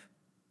staff.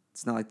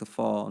 It's not like the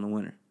fall and the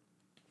winter.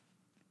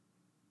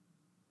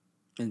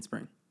 And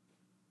spring.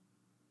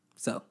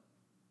 So,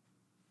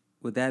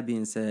 with that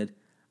being said,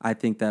 I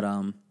think that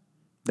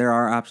there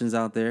are options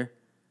out there.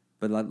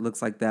 But it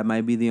looks like that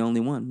might be the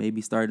only one.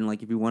 Maybe starting,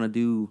 like, if you want to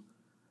do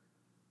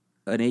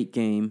an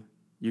 8-game,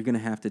 you're going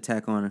to have to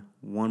tack on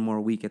one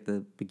more week at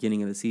the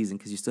beginning of the season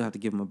because you still have to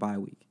give them a bye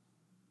week.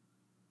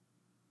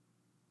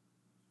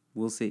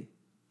 We'll see.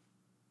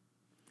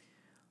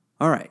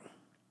 All right.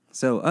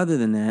 So other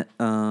than that,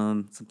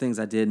 some things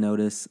I did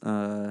notice.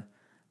 They're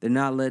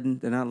not letting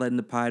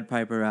the Pied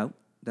Piper out.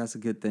 That's a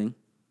good thing.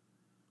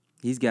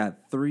 He's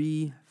got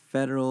 3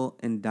 federal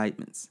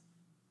indictments.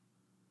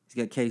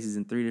 He's got cases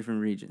in 3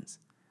 different regions.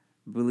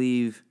 I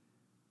believe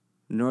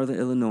Northern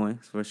Illinois,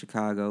 for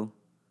Chicago,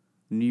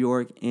 New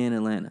York, and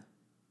Atlanta.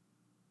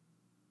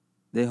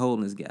 They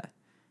holding this guy.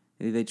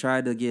 They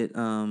tried to get,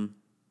 I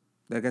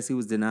guess he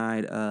was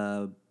denied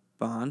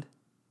bond.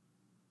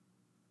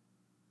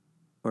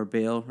 or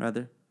bail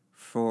rather,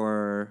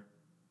 for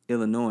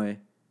Illinois.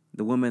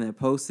 The woman that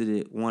posted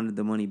it wanted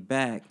the money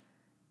back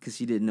because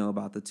she didn't know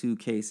about the 2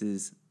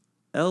 cases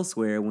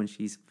elsewhere when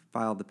she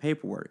filed the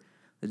paperwork.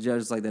 The judge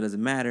was like, that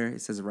doesn't matter.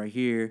 It says it right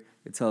here.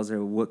 It tells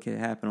her what could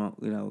happen,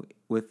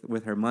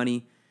 with her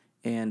money,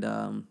 and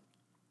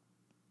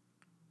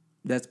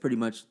that's pretty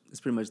much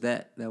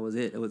that. That was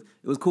it. It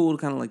was cool,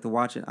 kind of like to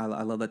watch it. I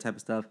love that type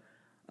of stuff.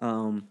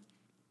 And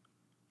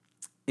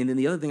then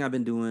the other thing I've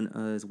been doing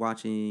is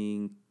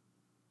watching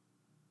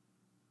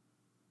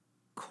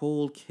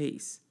Cold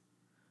Case.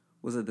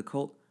 Was it the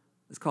Cold?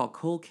 It's called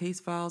Cold Case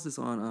Files. It's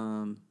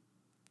on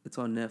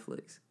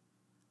Netflix.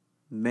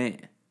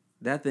 Man,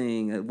 that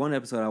thing. One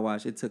episode I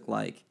watched, it took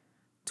like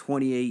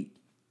 28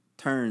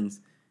 turns.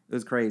 It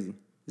was crazy.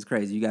 It's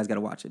crazy. You guys got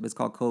to watch it. But it's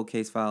called Cold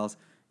Case Files,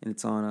 and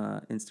it's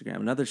on Instagram.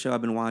 Another show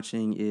I've been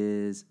watching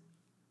is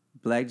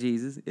Black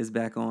Jesus. Is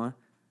back on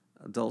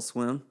Adult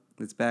Swim.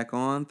 It's back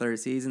on 3rd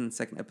season. The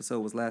 2nd episode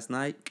was last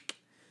night.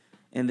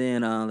 And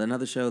then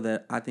another show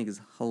that I think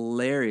is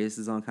hilarious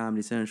is on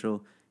Comedy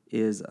Central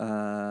is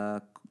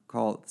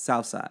called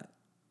Southside.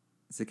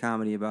 It's a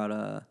comedy about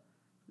a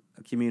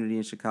community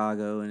in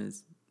Chicago, and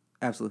it's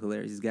absolutely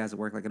hilarious. These guys that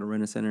work like at a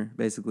rent-a-center,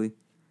 basically.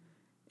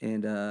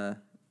 And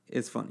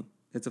it's funny.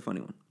 It's a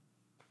funny one.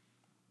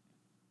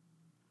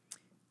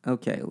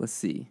 Okay, let's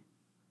see.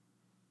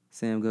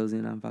 Sam goes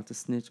in, I'm about to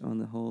snitch on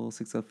the whole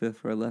 605th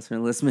for a lesser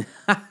enlistment.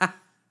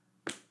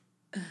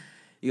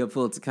 You gotta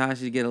pull a Tekashi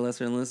to get a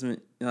lesser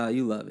enlistment.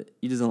 You love it.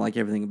 You just don't like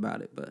everything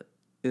about it, but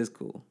it's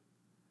cool.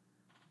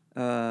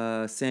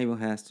 Samuel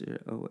Haster.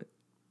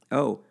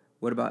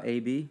 What about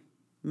AB?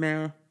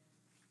 Man,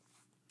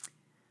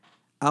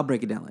 I'll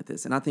break it down like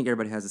this, and I think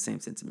everybody has the same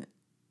sentiment.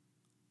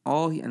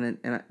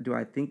 Do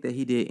I think that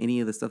he did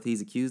any of the stuff that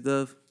he's accused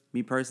of?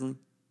 Me personally,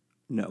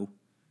 no.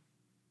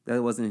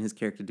 That wasn't in his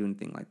character to do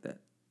anything like that.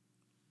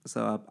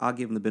 So I'll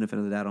give him the benefit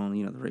of the doubt on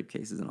the rape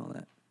cases and all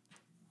that.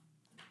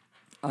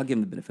 I'll give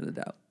him the benefit of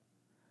the doubt.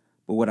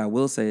 But what I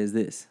will say is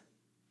this.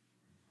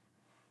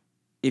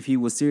 If he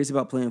was serious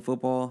about playing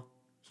football,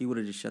 he would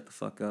have just shut the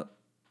fuck up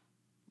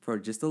for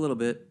just a little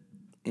bit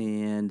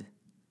and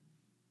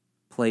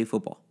play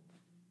football.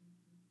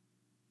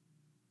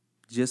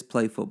 Just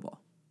play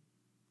football.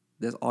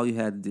 That's all you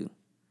had to do.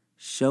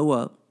 Show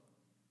up.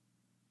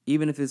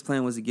 Even if his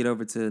plan was to get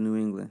over to New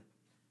England,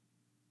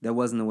 that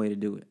wasn't the way to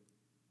do it.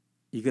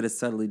 You could have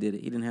subtly did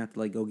it. He didn't have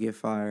to go get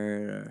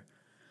fired or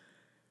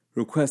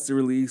request a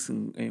release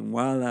and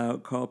wild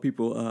out, call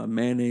people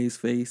mayonnaise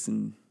face,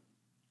 and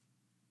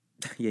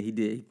yeah, he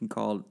did.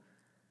 I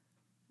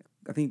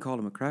think he called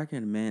him a cracker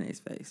and a mayonnaise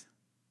face.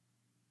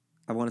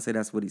 I want to say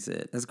that's what he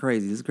said. That's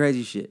crazy. This is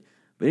crazy shit.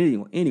 But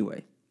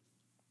anyway,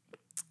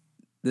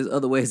 there's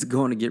other ways of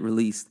going to get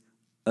released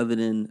other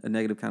than a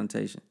negative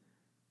connotation.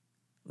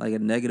 Like a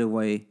negative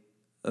way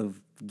of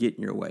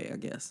getting your way, I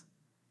guess.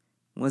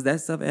 Once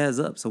that stuff adds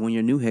up, so when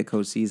your new head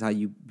coach sees how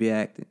you be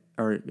acting,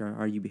 or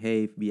how you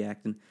behave, be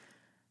acting,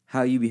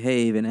 how you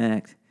behave and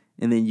act,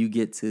 and then you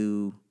get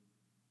to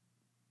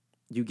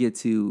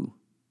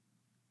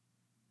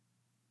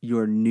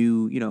your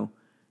new,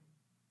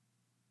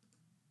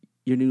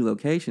 your new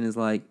location is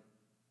like,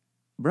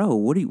 bro,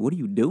 what are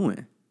you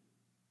doing?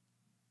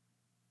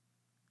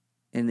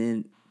 And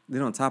then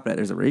on top of that,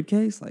 there's a rape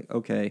case. Like,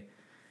 okay,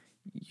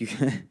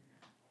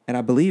 and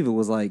I believe it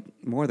was like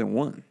more than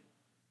one.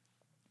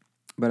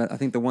 But I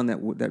think the one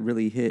that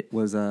really hit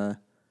was the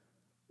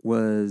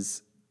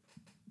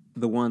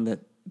one that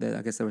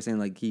I guess they were saying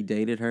like he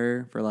dated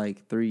her for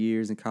like 3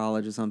 years in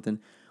college or something,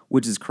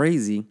 which is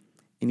crazy.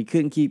 And he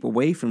couldn't keep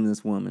away from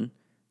this woman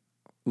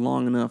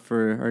long enough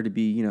for her to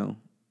be, to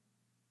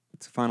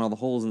find all the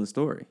holes in the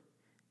story.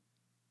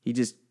 He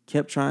just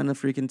kept trying to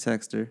freaking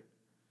text her.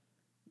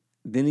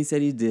 Then he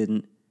said he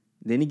didn't.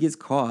 Then he gets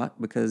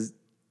caught because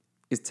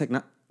it's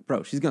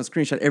bro, she's going to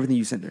screenshot everything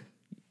you send her.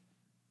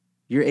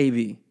 You're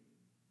AB.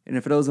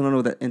 And for those who don't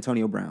know, that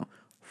Antonio Brown,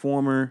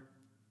 former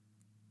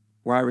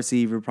wide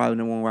receiver, probably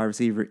number 1 wide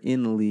receiver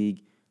in the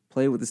league,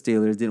 played with the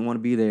Steelers, didn't want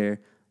to be there,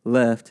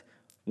 left,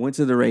 went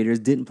to the Raiders,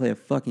 didn't play a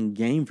fucking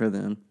game for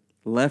them,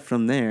 left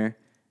from there,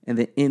 and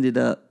then ended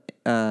up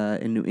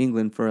in New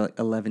England for like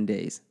 11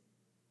 days,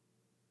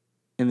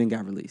 and then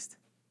got released.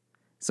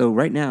 So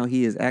right now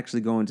he is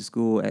actually going to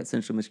school at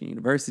Central Michigan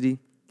University.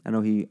 I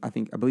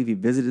believe he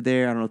visited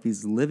there. I don't know if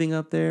he's living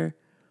up there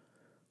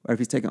or if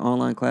he's taking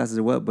online classes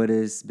or what, but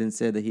it's been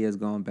said that he has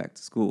gone back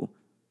to school.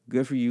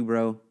 Good for you,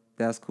 bro.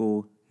 That's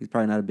cool. He's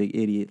probably not a big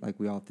idiot like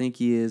we all think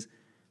he is.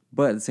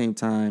 But at the same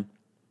time,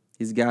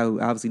 he's a guy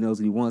who obviously knows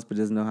what he wants but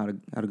doesn't know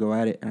how to go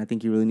at it. And I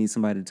think he really needs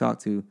somebody to talk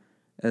to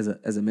as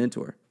a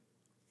mentor.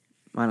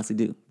 I honestly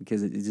do.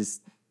 Because it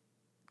just,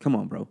 come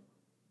on, bro.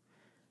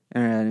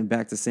 All right, and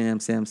back to Sam.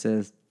 Sam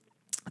says,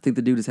 I think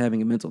the dude is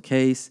having a mental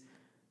case.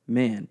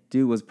 Man,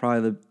 dude was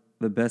probably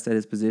the best at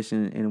his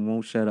position and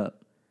won't shut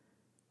up.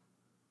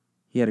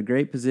 He had a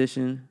great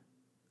position.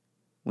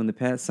 When the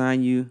Pats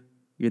sign you,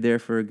 you're there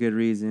for a good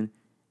reason.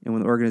 And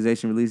when the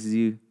organization releases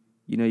you,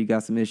 you know you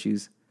got some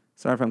issues.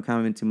 Sorry if I'm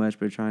commenting too much,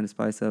 but trying to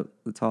spice up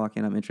the talk,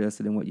 and I'm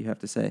interested in what you have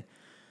to say.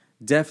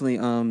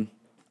 definitely.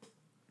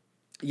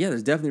 Yeah,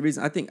 there's definitely a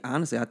reason. I think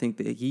honestly, I think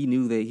that he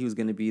knew that he was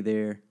going to be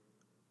there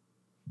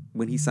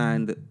when he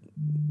signed the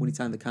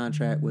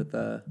contract with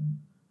when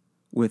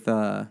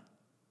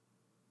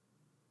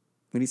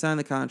he signed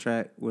the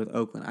contract with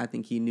Oakland. I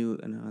think he knew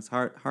in his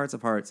hearts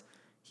of hearts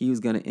he was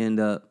going to end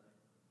up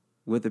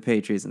with the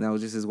Patriots, and that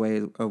was just his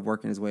way of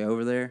working his way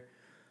over there.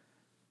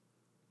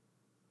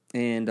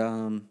 And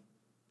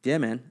yeah,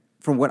 man.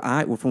 From what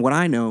I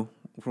know,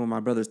 from what my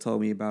brothers told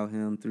me about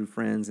him through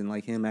friends and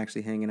like him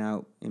actually hanging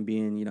out and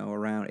being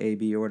around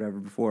AB or whatever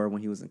before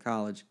when he was in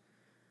college,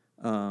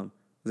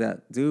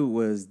 that dude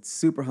was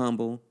super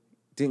humble.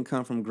 Didn't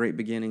come from great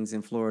beginnings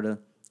in Florida.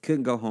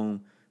 Couldn't go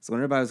home. So when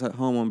everybody was at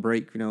home on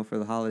break, for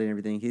the holiday and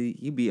everything,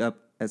 he'd be up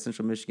at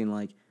Central Michigan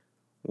like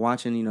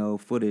watching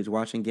footage,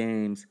 watching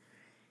games.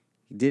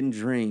 He didn't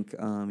drink.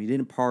 He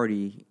didn't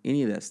party.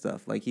 Any of that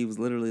stuff. Like he was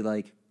literally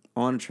like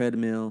on a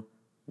treadmill,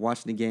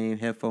 watching the game,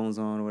 headphones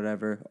on or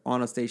whatever,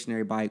 on a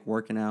stationary bike,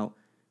 working out,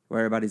 where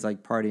everybody's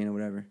like partying or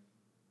whatever,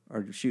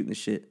 or shooting the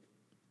shit.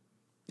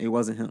 It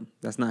wasn't him.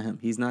 That's not him.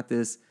 He's not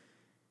this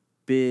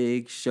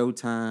big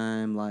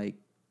Showtime like.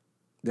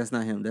 That's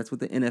not him. That's what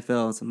the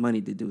NFL and some money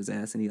did to his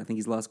ass, and I think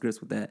he's lost grips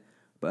with that.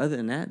 But other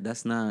than that,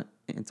 that's not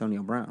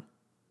Antonio Brown.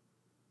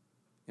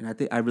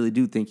 And I really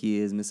do think he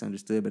is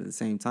misunderstood. But at the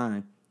same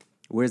time,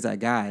 where's that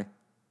guy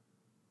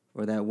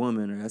or that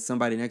woman or that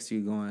somebody next to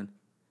you going,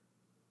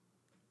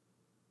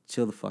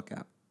 chill the fuck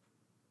out?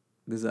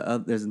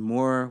 There's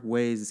more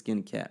ways to skin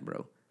a cat,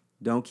 bro.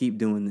 Don't keep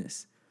doing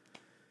this.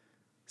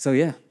 So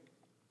yeah,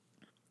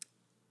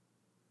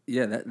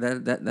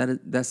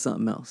 that's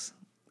something else.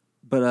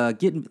 But I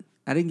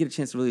didn't get a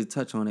chance to really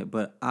touch on it.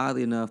 But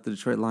oddly enough, the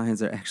Detroit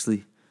Lions are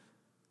actually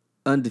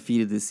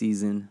undefeated this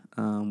season.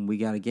 We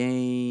got a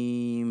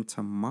game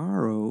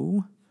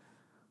tomorrow.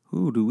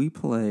 Who do we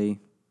play?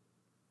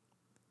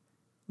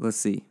 Let's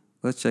see.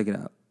 Let's check it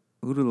out.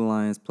 Who do the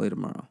Lions play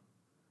tomorrow?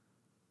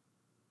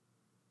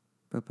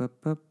 I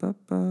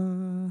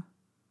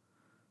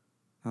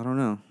don't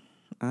know.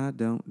 I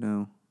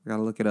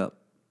gotta look it up.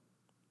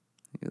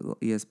 Get a little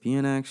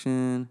ESPN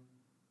action.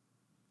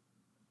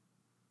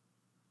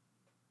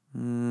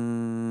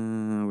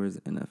 Where's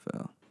the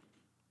NFL?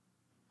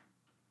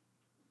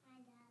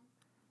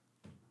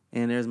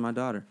 And there's my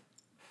daughter.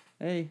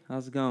 Hey,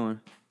 how's it going?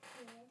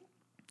 Good.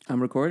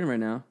 I'm recording right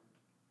now.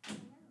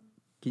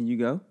 Can you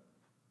go?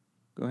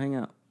 Go hang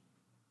out.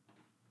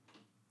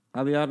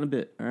 I'll be out in a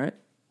bit, all right? Okay.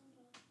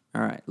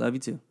 All right, love you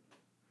too.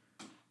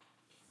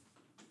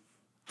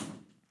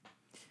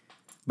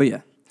 But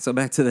yeah, so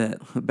back to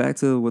that. Back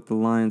to what the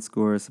Lions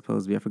score is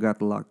supposed to be. I forgot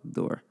to lock the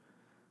door.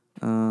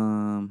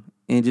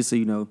 And just so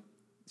you know,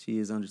 she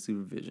is under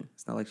supervision.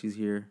 It's not like she's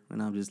here and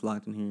I'm just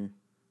locked in here.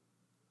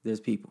 There's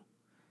people.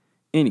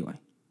 Anyway,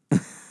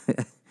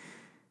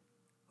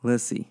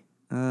 let's see.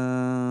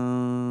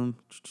 Why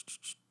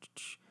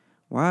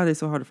are they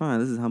so hard to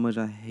find? This is how much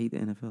I hate the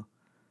NFL.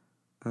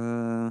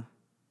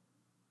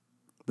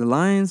 The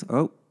Lions.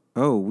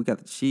 Oh, we got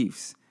the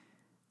Chiefs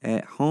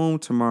at home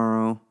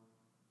tomorrow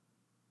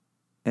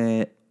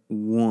at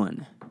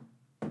 1.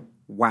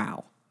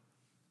 Wow.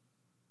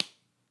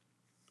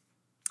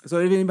 So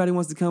if anybody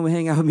wants to come and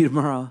hang out with me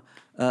tomorrow,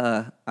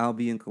 I'll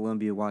be in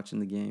Columbia watching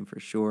the game for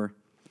sure.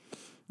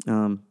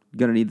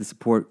 Gonna need the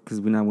support because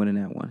we're not winning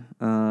that one.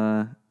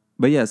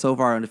 But yeah, so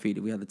far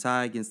undefeated. We have the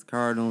tie against the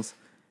Cardinals,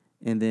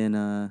 and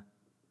then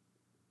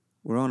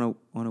we're on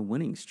a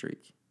winning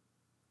streak.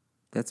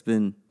 That's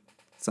been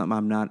something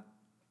I'm not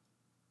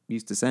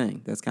used to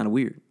saying. That's kind of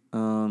weird.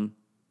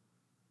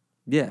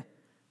 Yeah,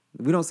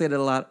 we don't say that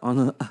a lot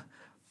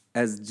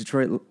as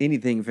Detroit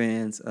anything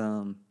fans.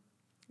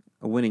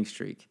 A winning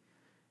streak,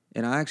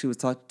 and I actually was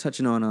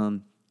touching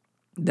on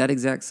that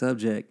exact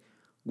subject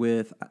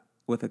with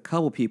a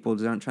couple people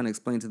trying to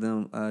explain to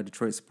them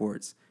Detroit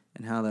sports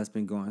and how that's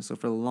been going. So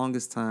for the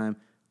longest time,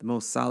 the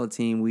most solid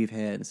team we've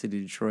had in the city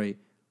of Detroit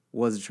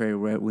was the Detroit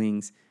Red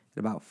Wings.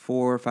 About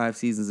 4 or 5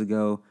 seasons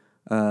ago,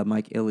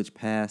 Mike Ilitch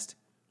passed,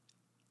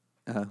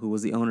 who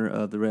was the owner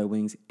of the Red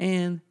Wings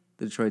and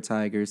the Detroit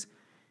Tigers.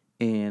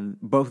 And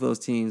both of those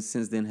teams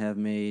since then have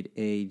made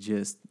a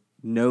just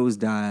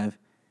nosedive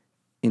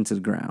into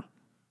the ground.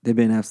 They've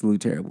been absolutely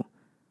terrible.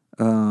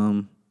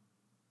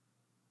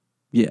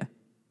 Yeah.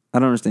 I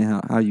don't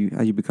understand how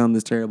you become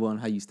this terrible and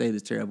how you stay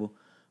this terrible,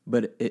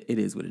 but it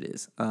is what it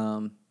is.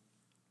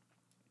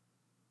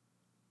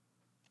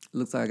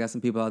 Looks like I got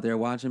some people out there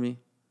watching me.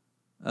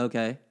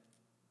 Okay.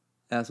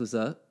 That's what's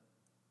up.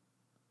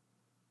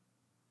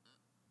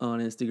 On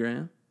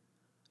Instagram.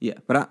 Yeah,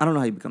 but I don't know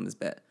how you become this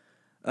bad.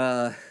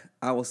 I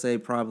will say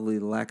probably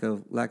lack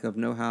of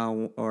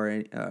know-how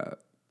or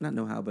not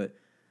know-how, but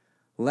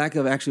lack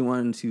of actually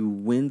wanting to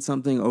win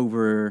something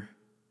over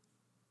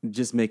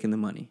just making the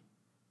money.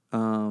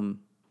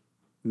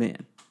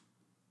 Man,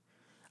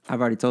 I've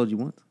already told you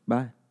once.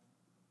 Bye.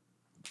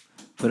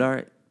 But all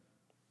right.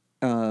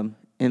 And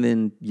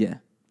then, yeah.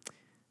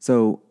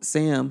 So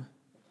Sam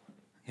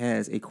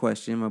has a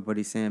question. My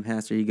buddy Sam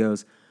Haster, he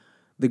goes,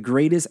 the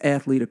greatest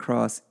athlete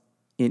across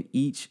in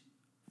each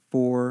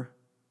 4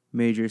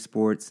 major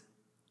sports,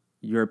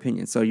 your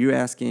opinion. So you're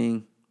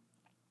asking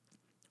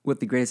what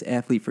the greatest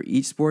athlete for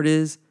each sport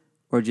is,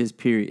 or just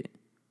period?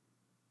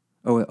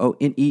 Oh,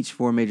 in each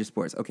 4 major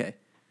sports. Okay.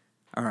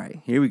 All right,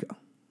 here we go.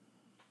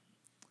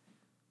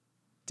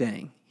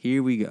 Dang,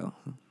 here we go.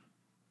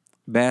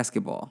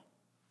 Basketball.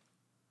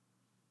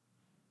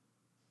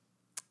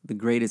 The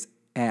greatest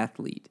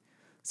athlete.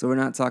 So we're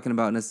not talking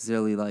about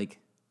necessarily like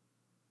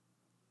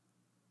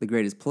the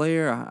greatest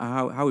player.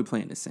 How are we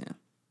playing this, Sam?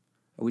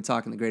 Are we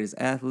talking the greatest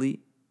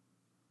athlete,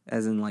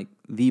 as in like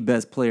the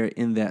best player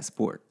in that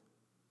sport?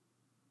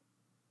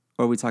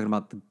 Or are we talking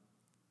about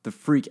the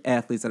freak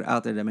athletes that are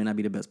out there that may not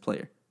be the best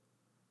player?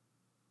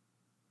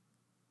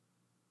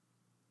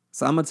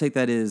 So I'm going to take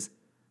that as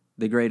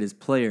the greatest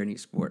player in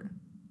each sport.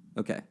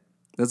 Okay,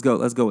 let's go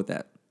with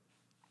that.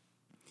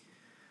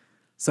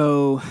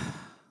 So,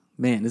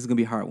 man, this is going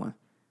to be a hard one.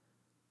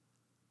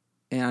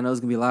 And I know there's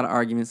going to be a lot of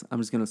arguments. I'm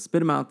just going to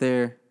spit them out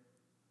there.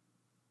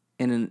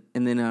 And then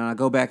when I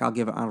go back, I'll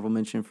give an honorable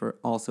mention for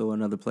also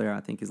another player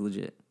I think is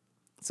legit.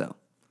 So,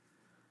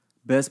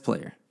 best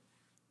player,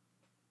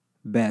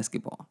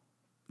 basketball.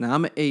 Now,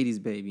 I'm an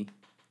 80s baby,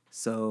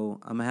 so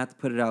I'm going to have to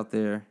put it out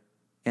there.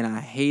 And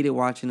I hated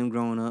watching him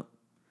growing up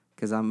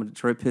because I'm a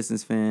Detroit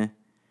Pistons fan.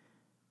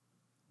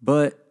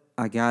 But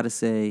I got to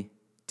say,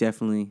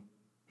 definitely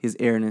his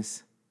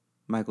airness,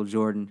 Michael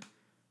Jordan,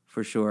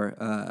 for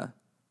sure,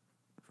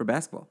 for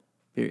basketball,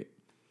 period.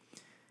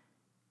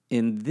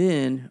 And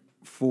then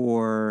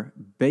for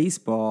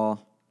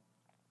baseball,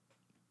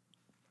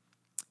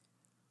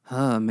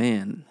 oh,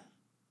 man.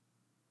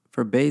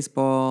 For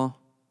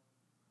baseball,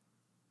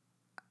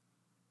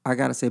 I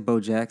got to say Bo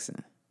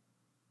Jackson.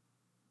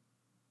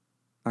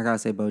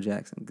 Because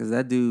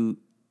that dude,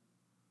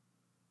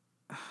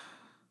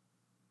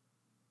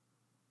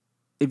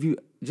 if you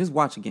just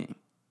watch a game.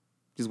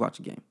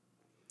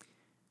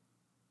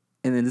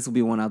 And then this will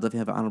be one I'll definitely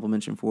have an honorable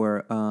mention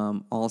for.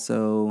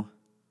 Also,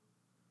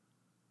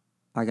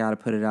 I got to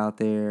put it out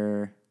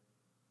there.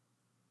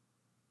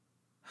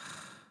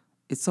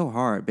 It's so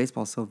hard.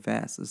 Baseball's so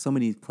vast. There's so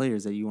many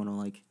players that you want to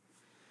like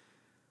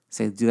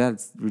say, dude,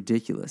 that's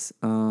ridiculous.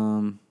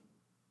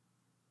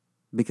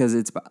 Because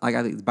it's like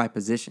I think it's by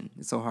position.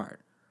 It's so hard.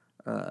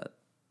 There's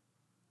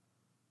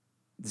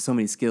so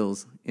many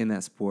skills in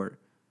that sport.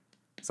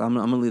 So I'm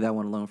gonna leave that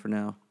one alone for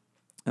now.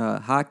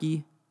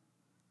 Hockey,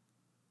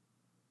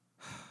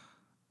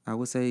 I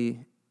would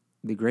say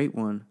the great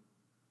one,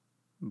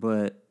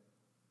 but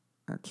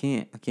I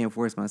can't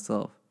force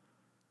myself.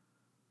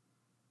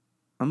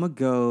 I'm gonna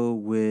go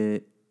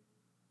with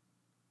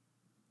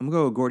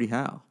Gordie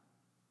Howe.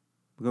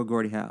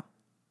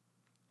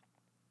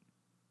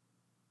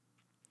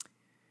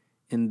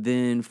 And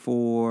then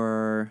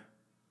for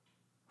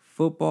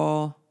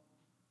football,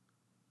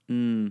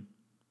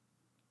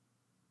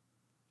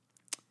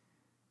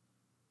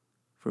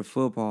 for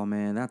football,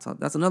 man, that's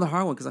another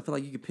hard one because I feel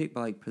like you could pick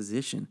by like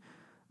position.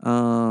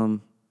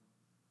 Dang,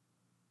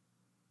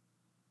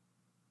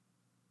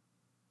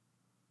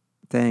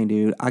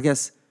 dude. I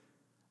guess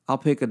I'll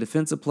pick a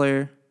defensive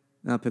player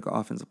and I'll pick an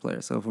offensive player.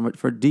 So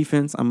for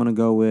defense, I'm gonna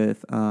go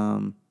with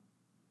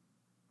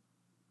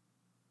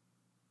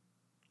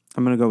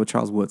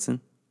Charles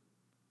Woodson.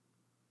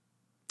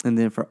 And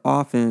then for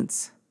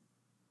offense,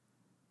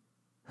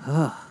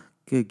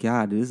 good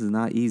God, dude, this is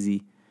not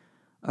easy.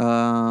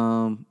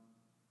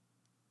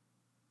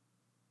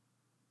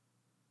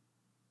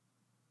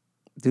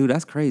 Dude,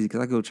 that's crazy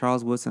because I go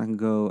Charles Woodson. I can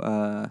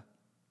go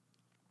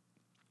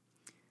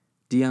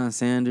Deion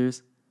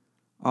Sanders.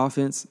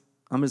 Offense,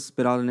 I'm going to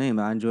spit out a name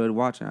I enjoyed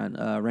watching.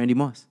 Randy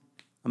Moss.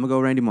 I'm going to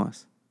go Randy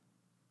Moss.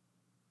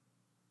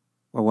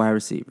 Or wide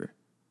receiver.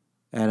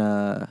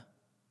 At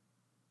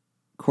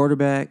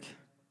quarterback,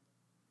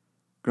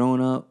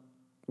 growing up,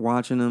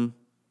 watching him,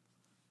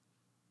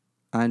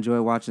 I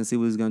enjoy watching, see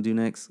what he's going to do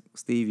next.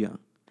 Steve Young.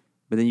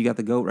 But then you got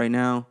the GOAT right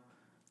now.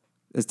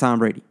 It's Tom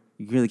Brady.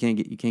 You really can't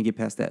get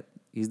past that.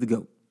 He's the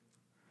GOAT.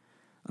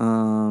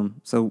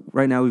 So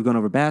right now we've gone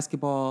over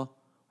basketball.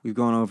 We've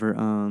gone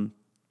over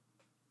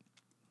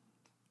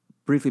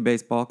briefly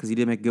baseball because he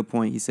did make a good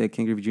point. He said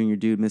Ken Griffey Jr.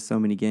 dude missed so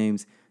many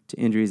games to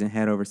injuries and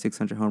had over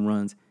 600 home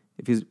runs.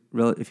 If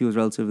he was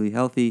relatively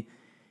healthy,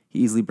 he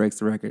easily breaks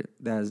the record.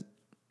 That is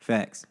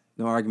facts.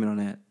 No argument on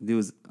that. Dude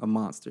was a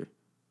monster.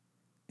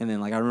 And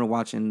then like I remember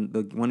watching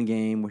the one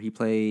game where he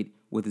played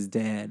with his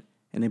dad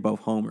and they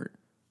both homered.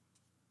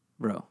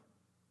 Bro,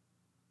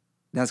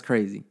 that's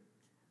crazy.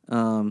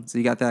 So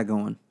you got that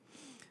going.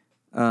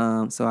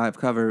 So I've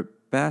covered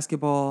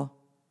basketball,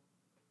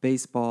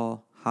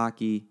 baseball,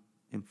 hockey,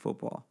 and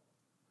football.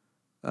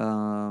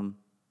 Man.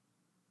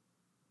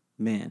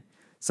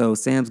 So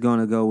Sam's going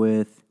to go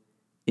with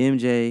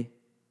MJ,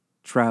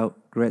 Trout,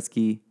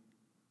 Gretzky,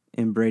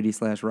 and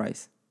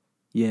Brady/Rice.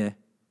 Yeah.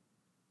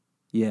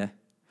 You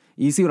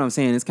see what I'm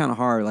saying? It's kind of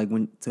hard like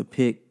when to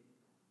pick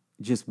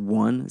just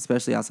one,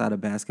 especially outside of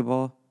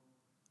basketball,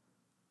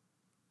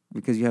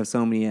 because you have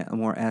so many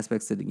more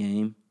aspects to the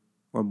game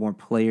or more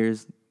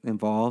players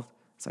involved.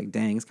 It's like,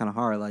 dang, it's kind of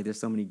hard. Like, there's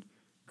so many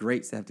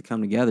greats that have to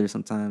come together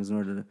sometimes in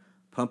order to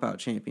pump out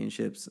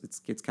championships,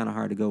 it's kind of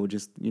hard to go with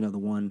just the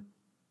one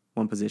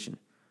position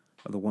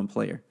or the one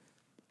player.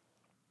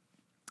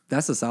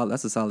 That's a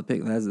solid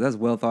pick. That's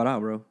well thought out,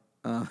 bro.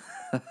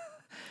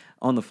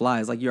 On the fly,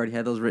 it's like you already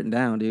had those written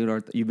down, dude,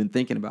 or you've been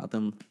thinking about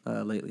them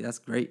lately. That's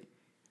great.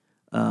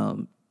 I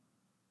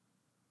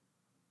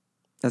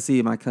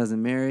see my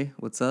cousin Mary.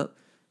 What's up?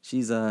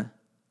 She's a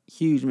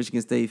huge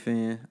Michigan State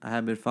fan. I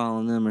haven't been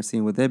following them or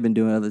seeing what they've been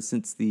doing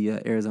since the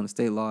Arizona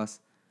State loss,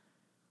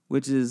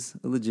 which is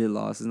a legit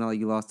loss. It's not like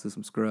you lost to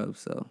some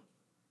scrubs, so.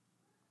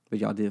 But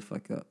y'all did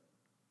fuck up.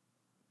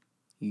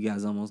 You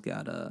guys almost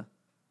got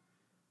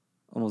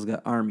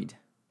armied.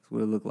 That's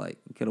what it looked like.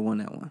 You could have won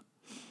that one.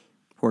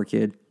 Poor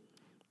kid.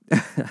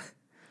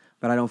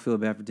 But I don't feel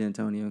bad for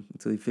D'Antonio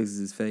until he fixes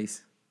his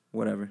face.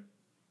 Whatever.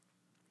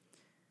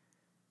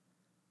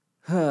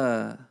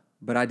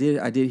 But I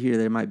did hear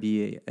there might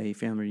be a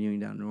family reunion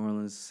down in New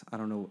Orleans. I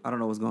don't know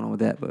what's going on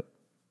with that, but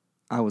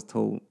I was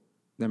told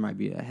there might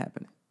be that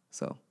happening.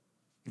 So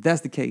if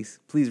that's the case,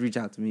 please reach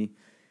out to me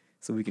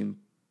so we can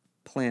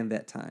plan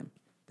that time.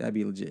 That'd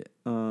be legit.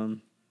 So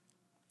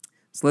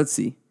let's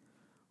see.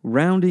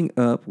 Rounding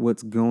up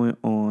what's going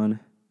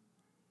on,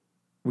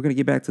 we're going to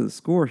get back to the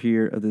score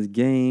here of this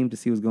game to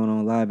see what's going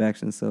on live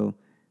action, so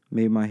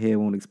maybe my head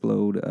won't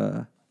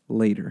explode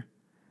later.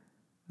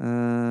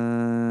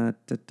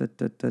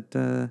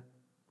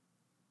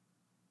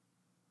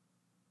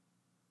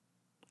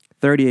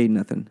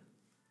 38-0.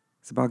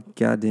 It's about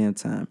goddamn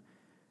time.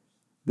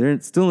 They're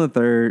still in the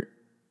third.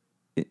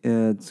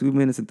 2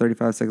 minutes and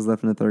 35 seconds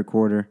left in the third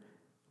quarter.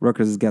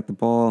 Rutgers has got the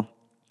ball.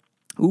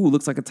 Ooh,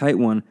 looks like a tight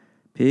one.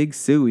 Pig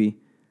Suey.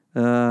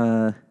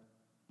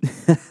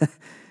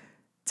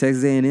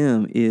 Texas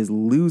A&M is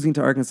losing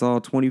to Arkansas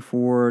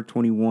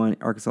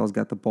 24-21. Arkansas's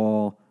got the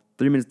ball.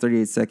 3 minutes,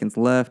 38 seconds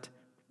left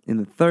in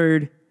the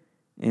third,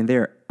 and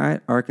they're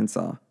at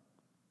Arkansas.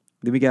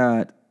 Then we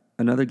got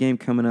another game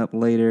coming up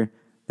later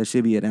that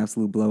should be an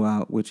absolute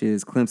blowout, which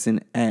is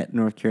Clemson at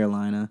North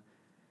Carolina.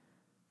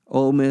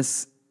 Ole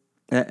Miss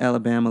at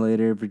Alabama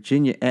later.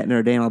 Virginia at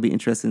Notre Dame. I'll be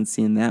interested in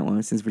seeing that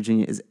one since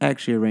Virginia is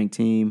actually a ranked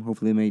team.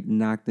 Hopefully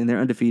they're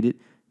undefeated.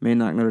 May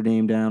knock Notre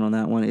Dame down on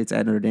that one. It's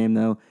at Notre Dame,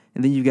 though.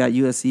 And then you got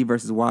USC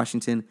versus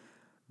Washington.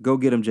 Go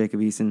get them, Jacob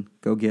Eason.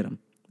 Go get them.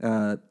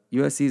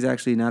 USC is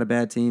actually not a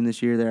bad team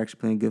this year. They're actually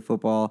playing good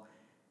football.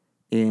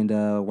 And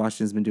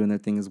Washington's been doing their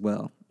thing as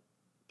well.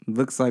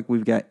 Looks like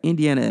we've got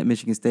Indiana at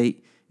Michigan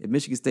State. If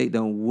Michigan State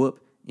don't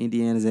whoop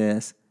Indiana's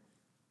ass,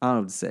 I don't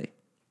know what to say.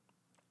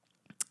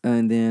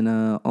 And then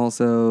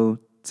also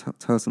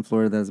Tulsa,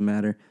 Florida, doesn't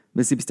matter.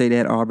 Mississippi State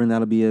at Auburn,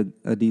 that'll be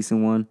a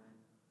decent one.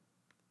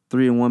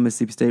 3-1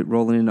 Mississippi State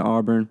rolling into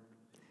Auburn.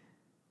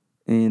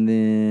 And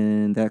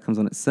then that comes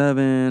on at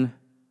 7.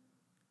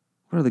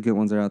 What other good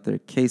ones are out there?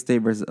 K-State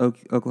versus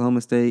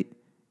Oklahoma State.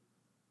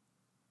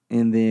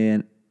 And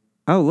then,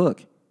 oh,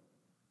 look.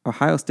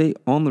 Ohio State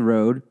on the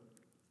road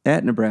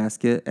at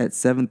Nebraska at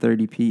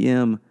 7:30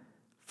 p.m.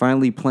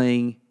 Finally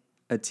playing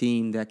a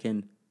team that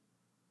can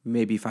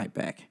maybe fight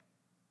back.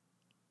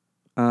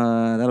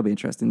 That'll be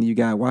interesting. You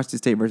got Washington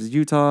State versus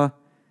Utah.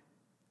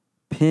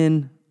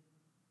 Penn.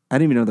 I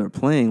didn't even know they were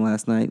playing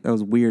last night. That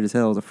was weird as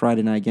hell. It was a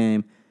Friday night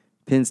game.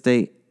 Penn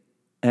State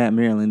at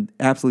Maryland.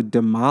 Absolutely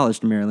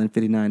demolished Maryland,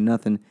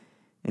 59-0.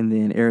 And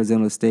then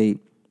Arizona State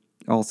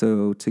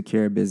also took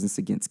care of business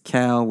against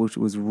Cal, which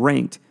was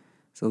ranked.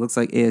 So it looks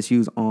like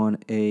ASU's on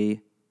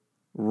a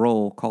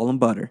roll. Call them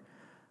butter.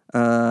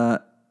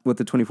 With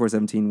the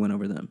 24-17 win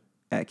over them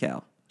at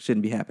Cal.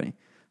 Shouldn't be happening.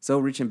 So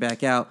reaching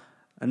back out,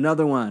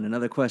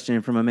 another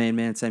question from my main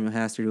man, Samuel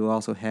Hastert, who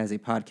also has a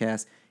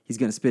podcast. He's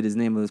going to spit his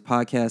name of his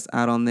podcast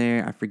out on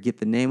there. I forget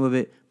the name of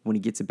it. When he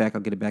gets it back,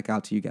 I'll get it back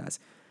out to you guys.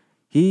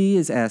 He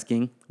is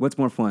asking, what's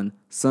more fun,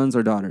 sons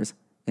or daughters?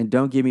 And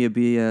don't give me a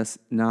BS,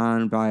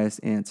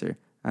 non-biased answer.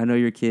 I know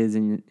your kids,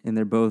 and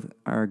they're both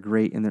are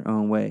great in their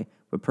own way.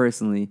 But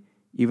personally,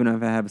 even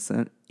if I have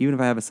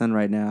a son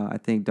right now, I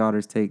think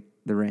daughters take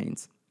the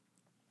reins.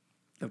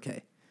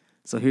 Okay,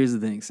 so here's the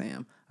thing,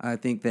 Sam. I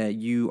think that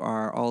you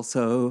are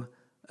also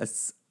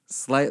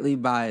slightly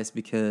biased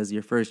because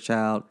your first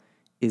child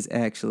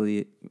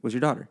was your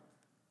daughter.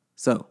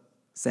 So,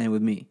 same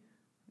with me.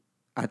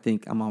 I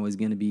think I'm always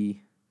going to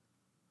be...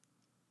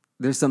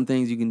 There's some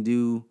things you can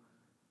do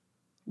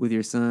with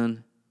your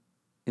son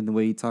in the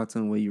way you talk to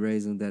him, the way you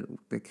raise him,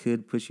 that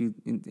could push you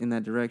in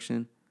that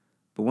direction.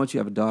 But once you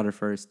have a daughter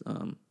first,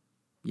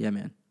 yeah,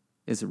 man,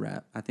 it's a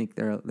wrap. I think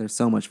they're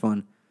so much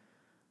fun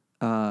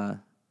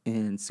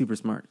and super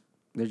smart.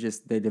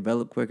 They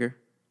develop quicker,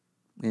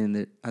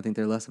 and I think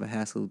they're less of a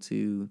hassle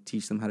to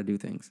teach them how to do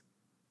things.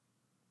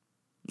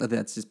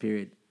 That's just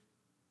period.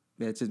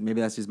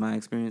 Maybe that's just my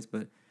experience,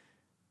 but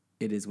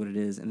it is what it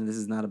is. And this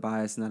is not a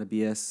bias, not a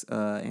BS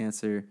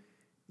answer.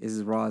 It's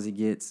as raw as it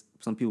gets.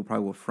 Some people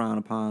probably will frown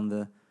upon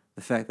the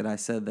fact that I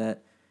said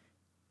that.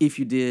 If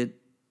you did,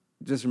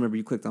 just remember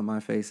you clicked on my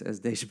face, as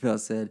Dave Chappelle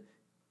said.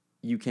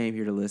 You came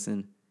here to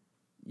listen.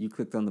 You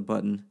clicked on the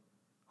button.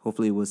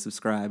 Hopefully it was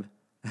subscribe.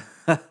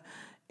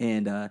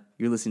 And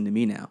you're listening to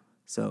me now.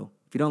 So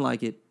if you don't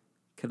like it,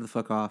 cut it the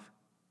fuck off.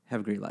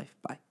 Have a great life.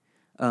 Bye.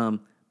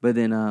 But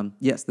then,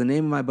 yes, the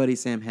name of my buddy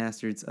Sam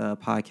Hastard's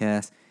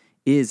podcast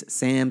is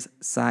Sam's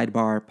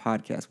Sidebar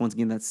Podcast. Once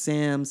again, that's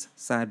Sam's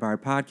Sidebar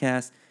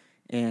Podcast.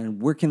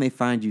 And where can they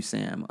find you,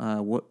 Sam?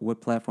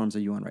 What platforms are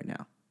you on right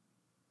now?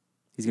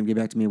 He's going to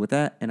get back to me with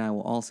that, and I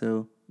will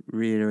also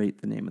reiterate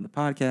the name of the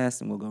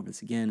podcast, and we'll go over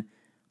this again.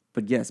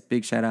 But yes,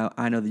 big shout out.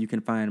 I know that you can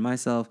find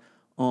myself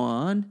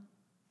on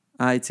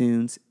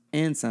iTunes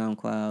and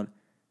SoundCloud.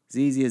 As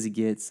easy as it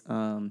gets.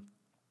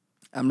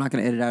 I'm not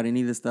going to edit out any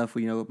of this stuff,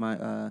 with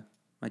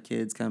my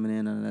kids coming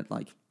in, and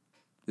like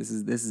this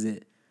is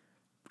it.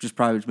 Just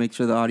probably make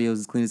sure the audio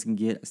is as clean as it can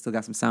get. I still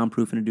got some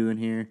soundproofing to do in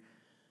here,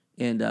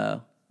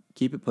 and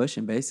keep it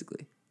pushing.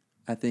 Basically,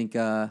 I think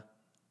that's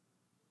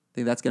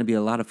going to be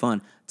a lot of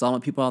fun. To all my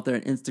people out there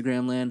in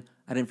Instagram land,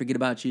 I didn't forget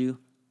about you.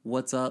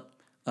 What's up?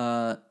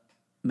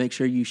 Make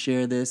sure you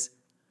share this.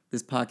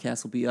 This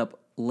podcast will be up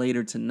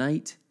later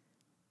tonight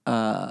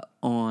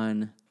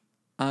on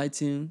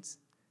iTunes.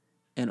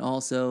 And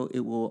also, it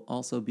will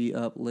also be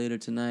up later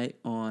tonight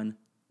on,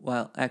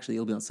 actually,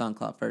 it'll be on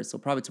SoundCloud first. So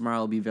probably tomorrow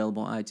it'll be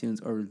available on iTunes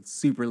or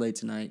super late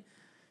tonight.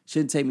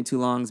 Shouldn't take me too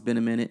long. It's been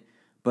a minute.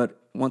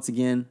 But once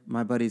again,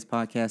 my buddy's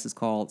podcast is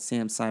called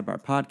Sam's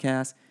Sidebar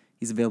Podcast.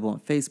 He's available on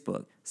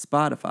Facebook,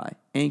 Spotify,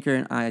 Anchor,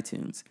 and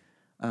iTunes.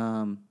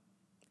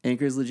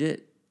 Anchor is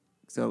legit.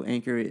 So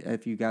Anchor,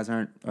 if you guys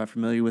aren't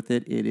familiar with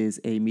it, it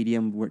is a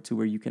medium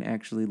where you can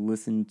actually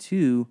listen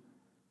to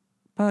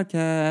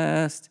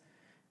podcast.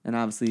 And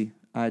obviously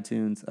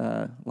iTunes,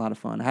 a lot of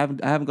fun. I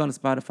haven't gone to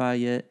Spotify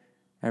yet.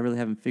 I really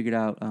haven't figured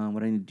out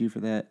what I need to do for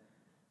that.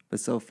 But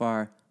so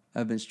far,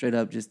 I've been straight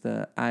up just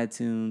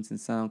iTunes and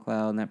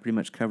SoundCloud, and that pretty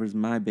much covers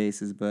my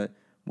bases. But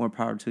more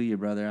power to you,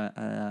 brother.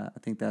 I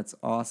think that's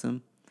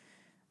awesome.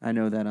 I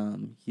know that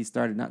he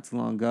started not too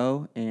long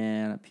ago,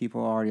 and people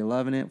are already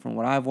loving it. From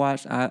what I've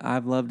watched,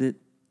 I've loved it.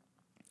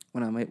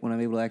 When I'm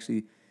able to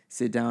actually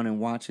sit down and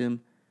watch him,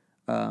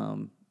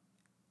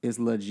 is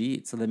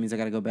legit. So that means I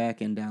got to go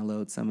back and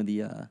download some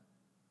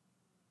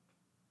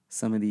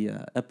of the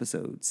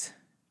episodes.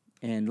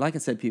 And like I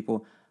said,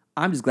 people,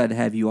 I'm just glad to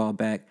have you all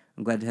back.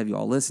 I'm glad to have you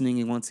all listening.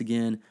 And once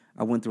again,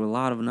 I went through a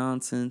lot of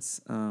nonsense,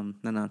 not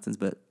nonsense,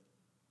 but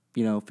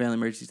family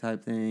emergency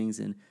type things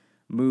and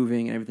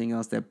moving and everything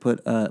else that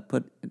put a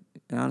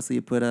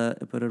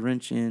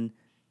wrench in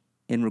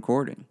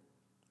recording.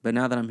 But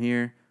now that I'm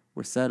here,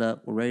 we're set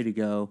up, we're ready to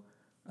go.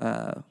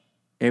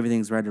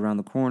 Everything's right around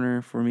the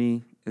corner for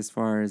me as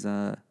far as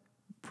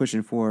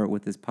pushing forward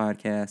with this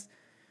podcast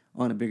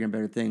on to bigger and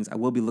better things. I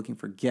will be looking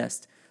for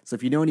guests. So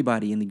if you know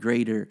anybody in the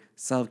greater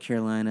South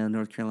Carolina,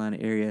 North Carolina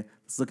area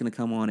that's looking to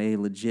come on a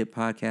legit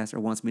podcast or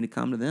wants me to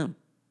come to them,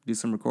 do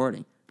some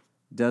recording,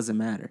 doesn't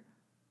matter.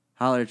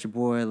 Holler at your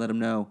boy, let him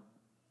know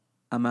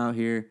I'm out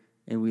here,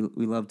 and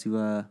we love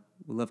to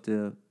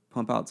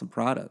pump out some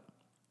product.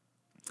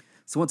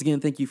 So once again,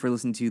 thank you for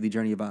listening to the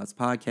Journey of Oz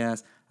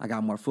podcast. I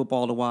got more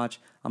football to watch.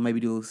 I'll maybe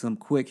do some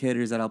quick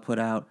hitters that I'll put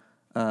out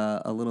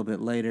a little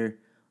bit later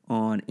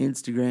on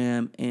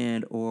Instagram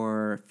and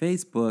or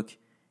Facebook,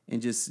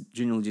 and just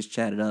generally just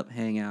chat it up,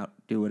 hang out,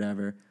 do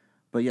whatever.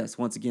 But yes,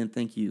 once again,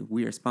 thank you.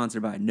 We are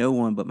sponsored by no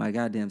one but my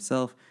goddamn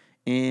self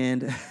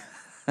and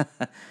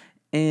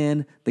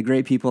and the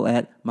great people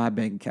at my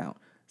bank account.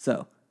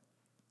 So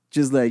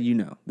just let you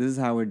know, this is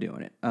how we're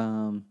doing it.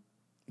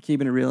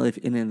 Keeping it real.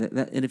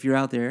 If you're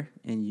out there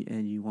and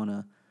you want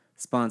to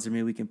sponsor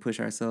me, we can push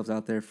ourselves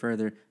out there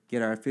further,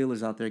 get our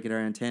feelers out there, get our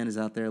antennas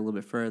out there a little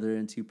bit further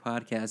into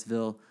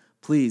Podcastville.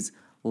 Please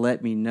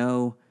let me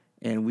know,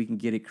 and we can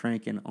get it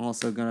cranking.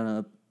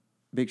 Also,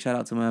 big shout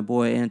out to my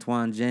boy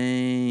Antoine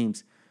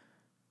James,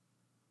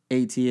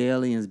 AT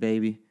Aliens,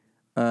 baby.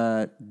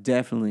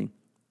 Definitely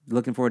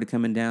looking forward to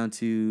coming down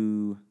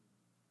to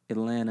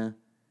Atlanta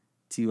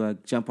to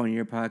jump on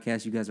your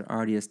podcast. You guys are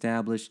already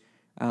established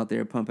out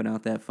there, pumping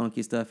out that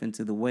funky stuff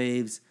into the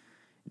waves,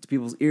 into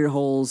people's ear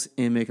holes,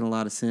 and making a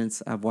lot of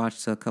sense. I've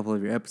watched a couple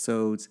of your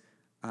episodes.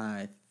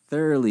 I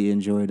thoroughly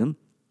enjoyed them.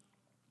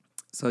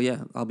 So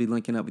yeah, I'll be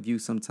linking up with you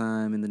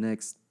sometime in the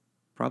next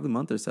probably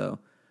month or so.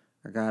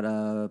 I got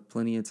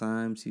plenty of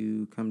time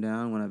to come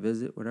down when I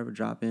visit, whatever,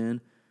 drop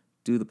in,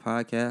 do the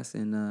podcast,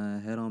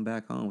 and head on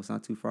back home. It's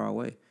not too far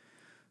away.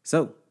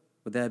 So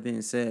with that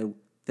being said,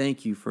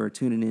 thank you for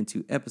tuning in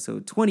to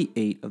episode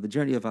 28 of the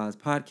Journey of Oz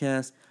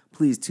podcast.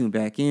 Please tune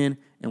back in.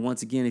 And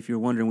once again, if you're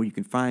wondering where you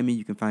can find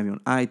me on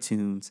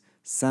iTunes,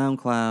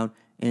 SoundCloud,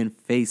 and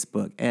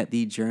Facebook at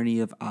The Journey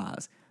of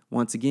Oz.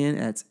 Once again,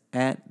 that's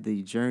at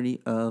The Journey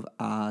of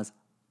Oz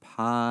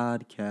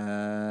podcast.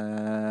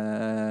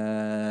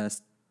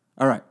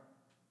 All right.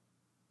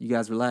 You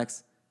guys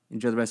relax.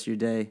 Enjoy the rest of your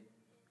day.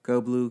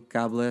 Go Blue.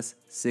 God bless.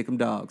 Sick 'em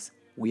dogs.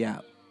 We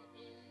out.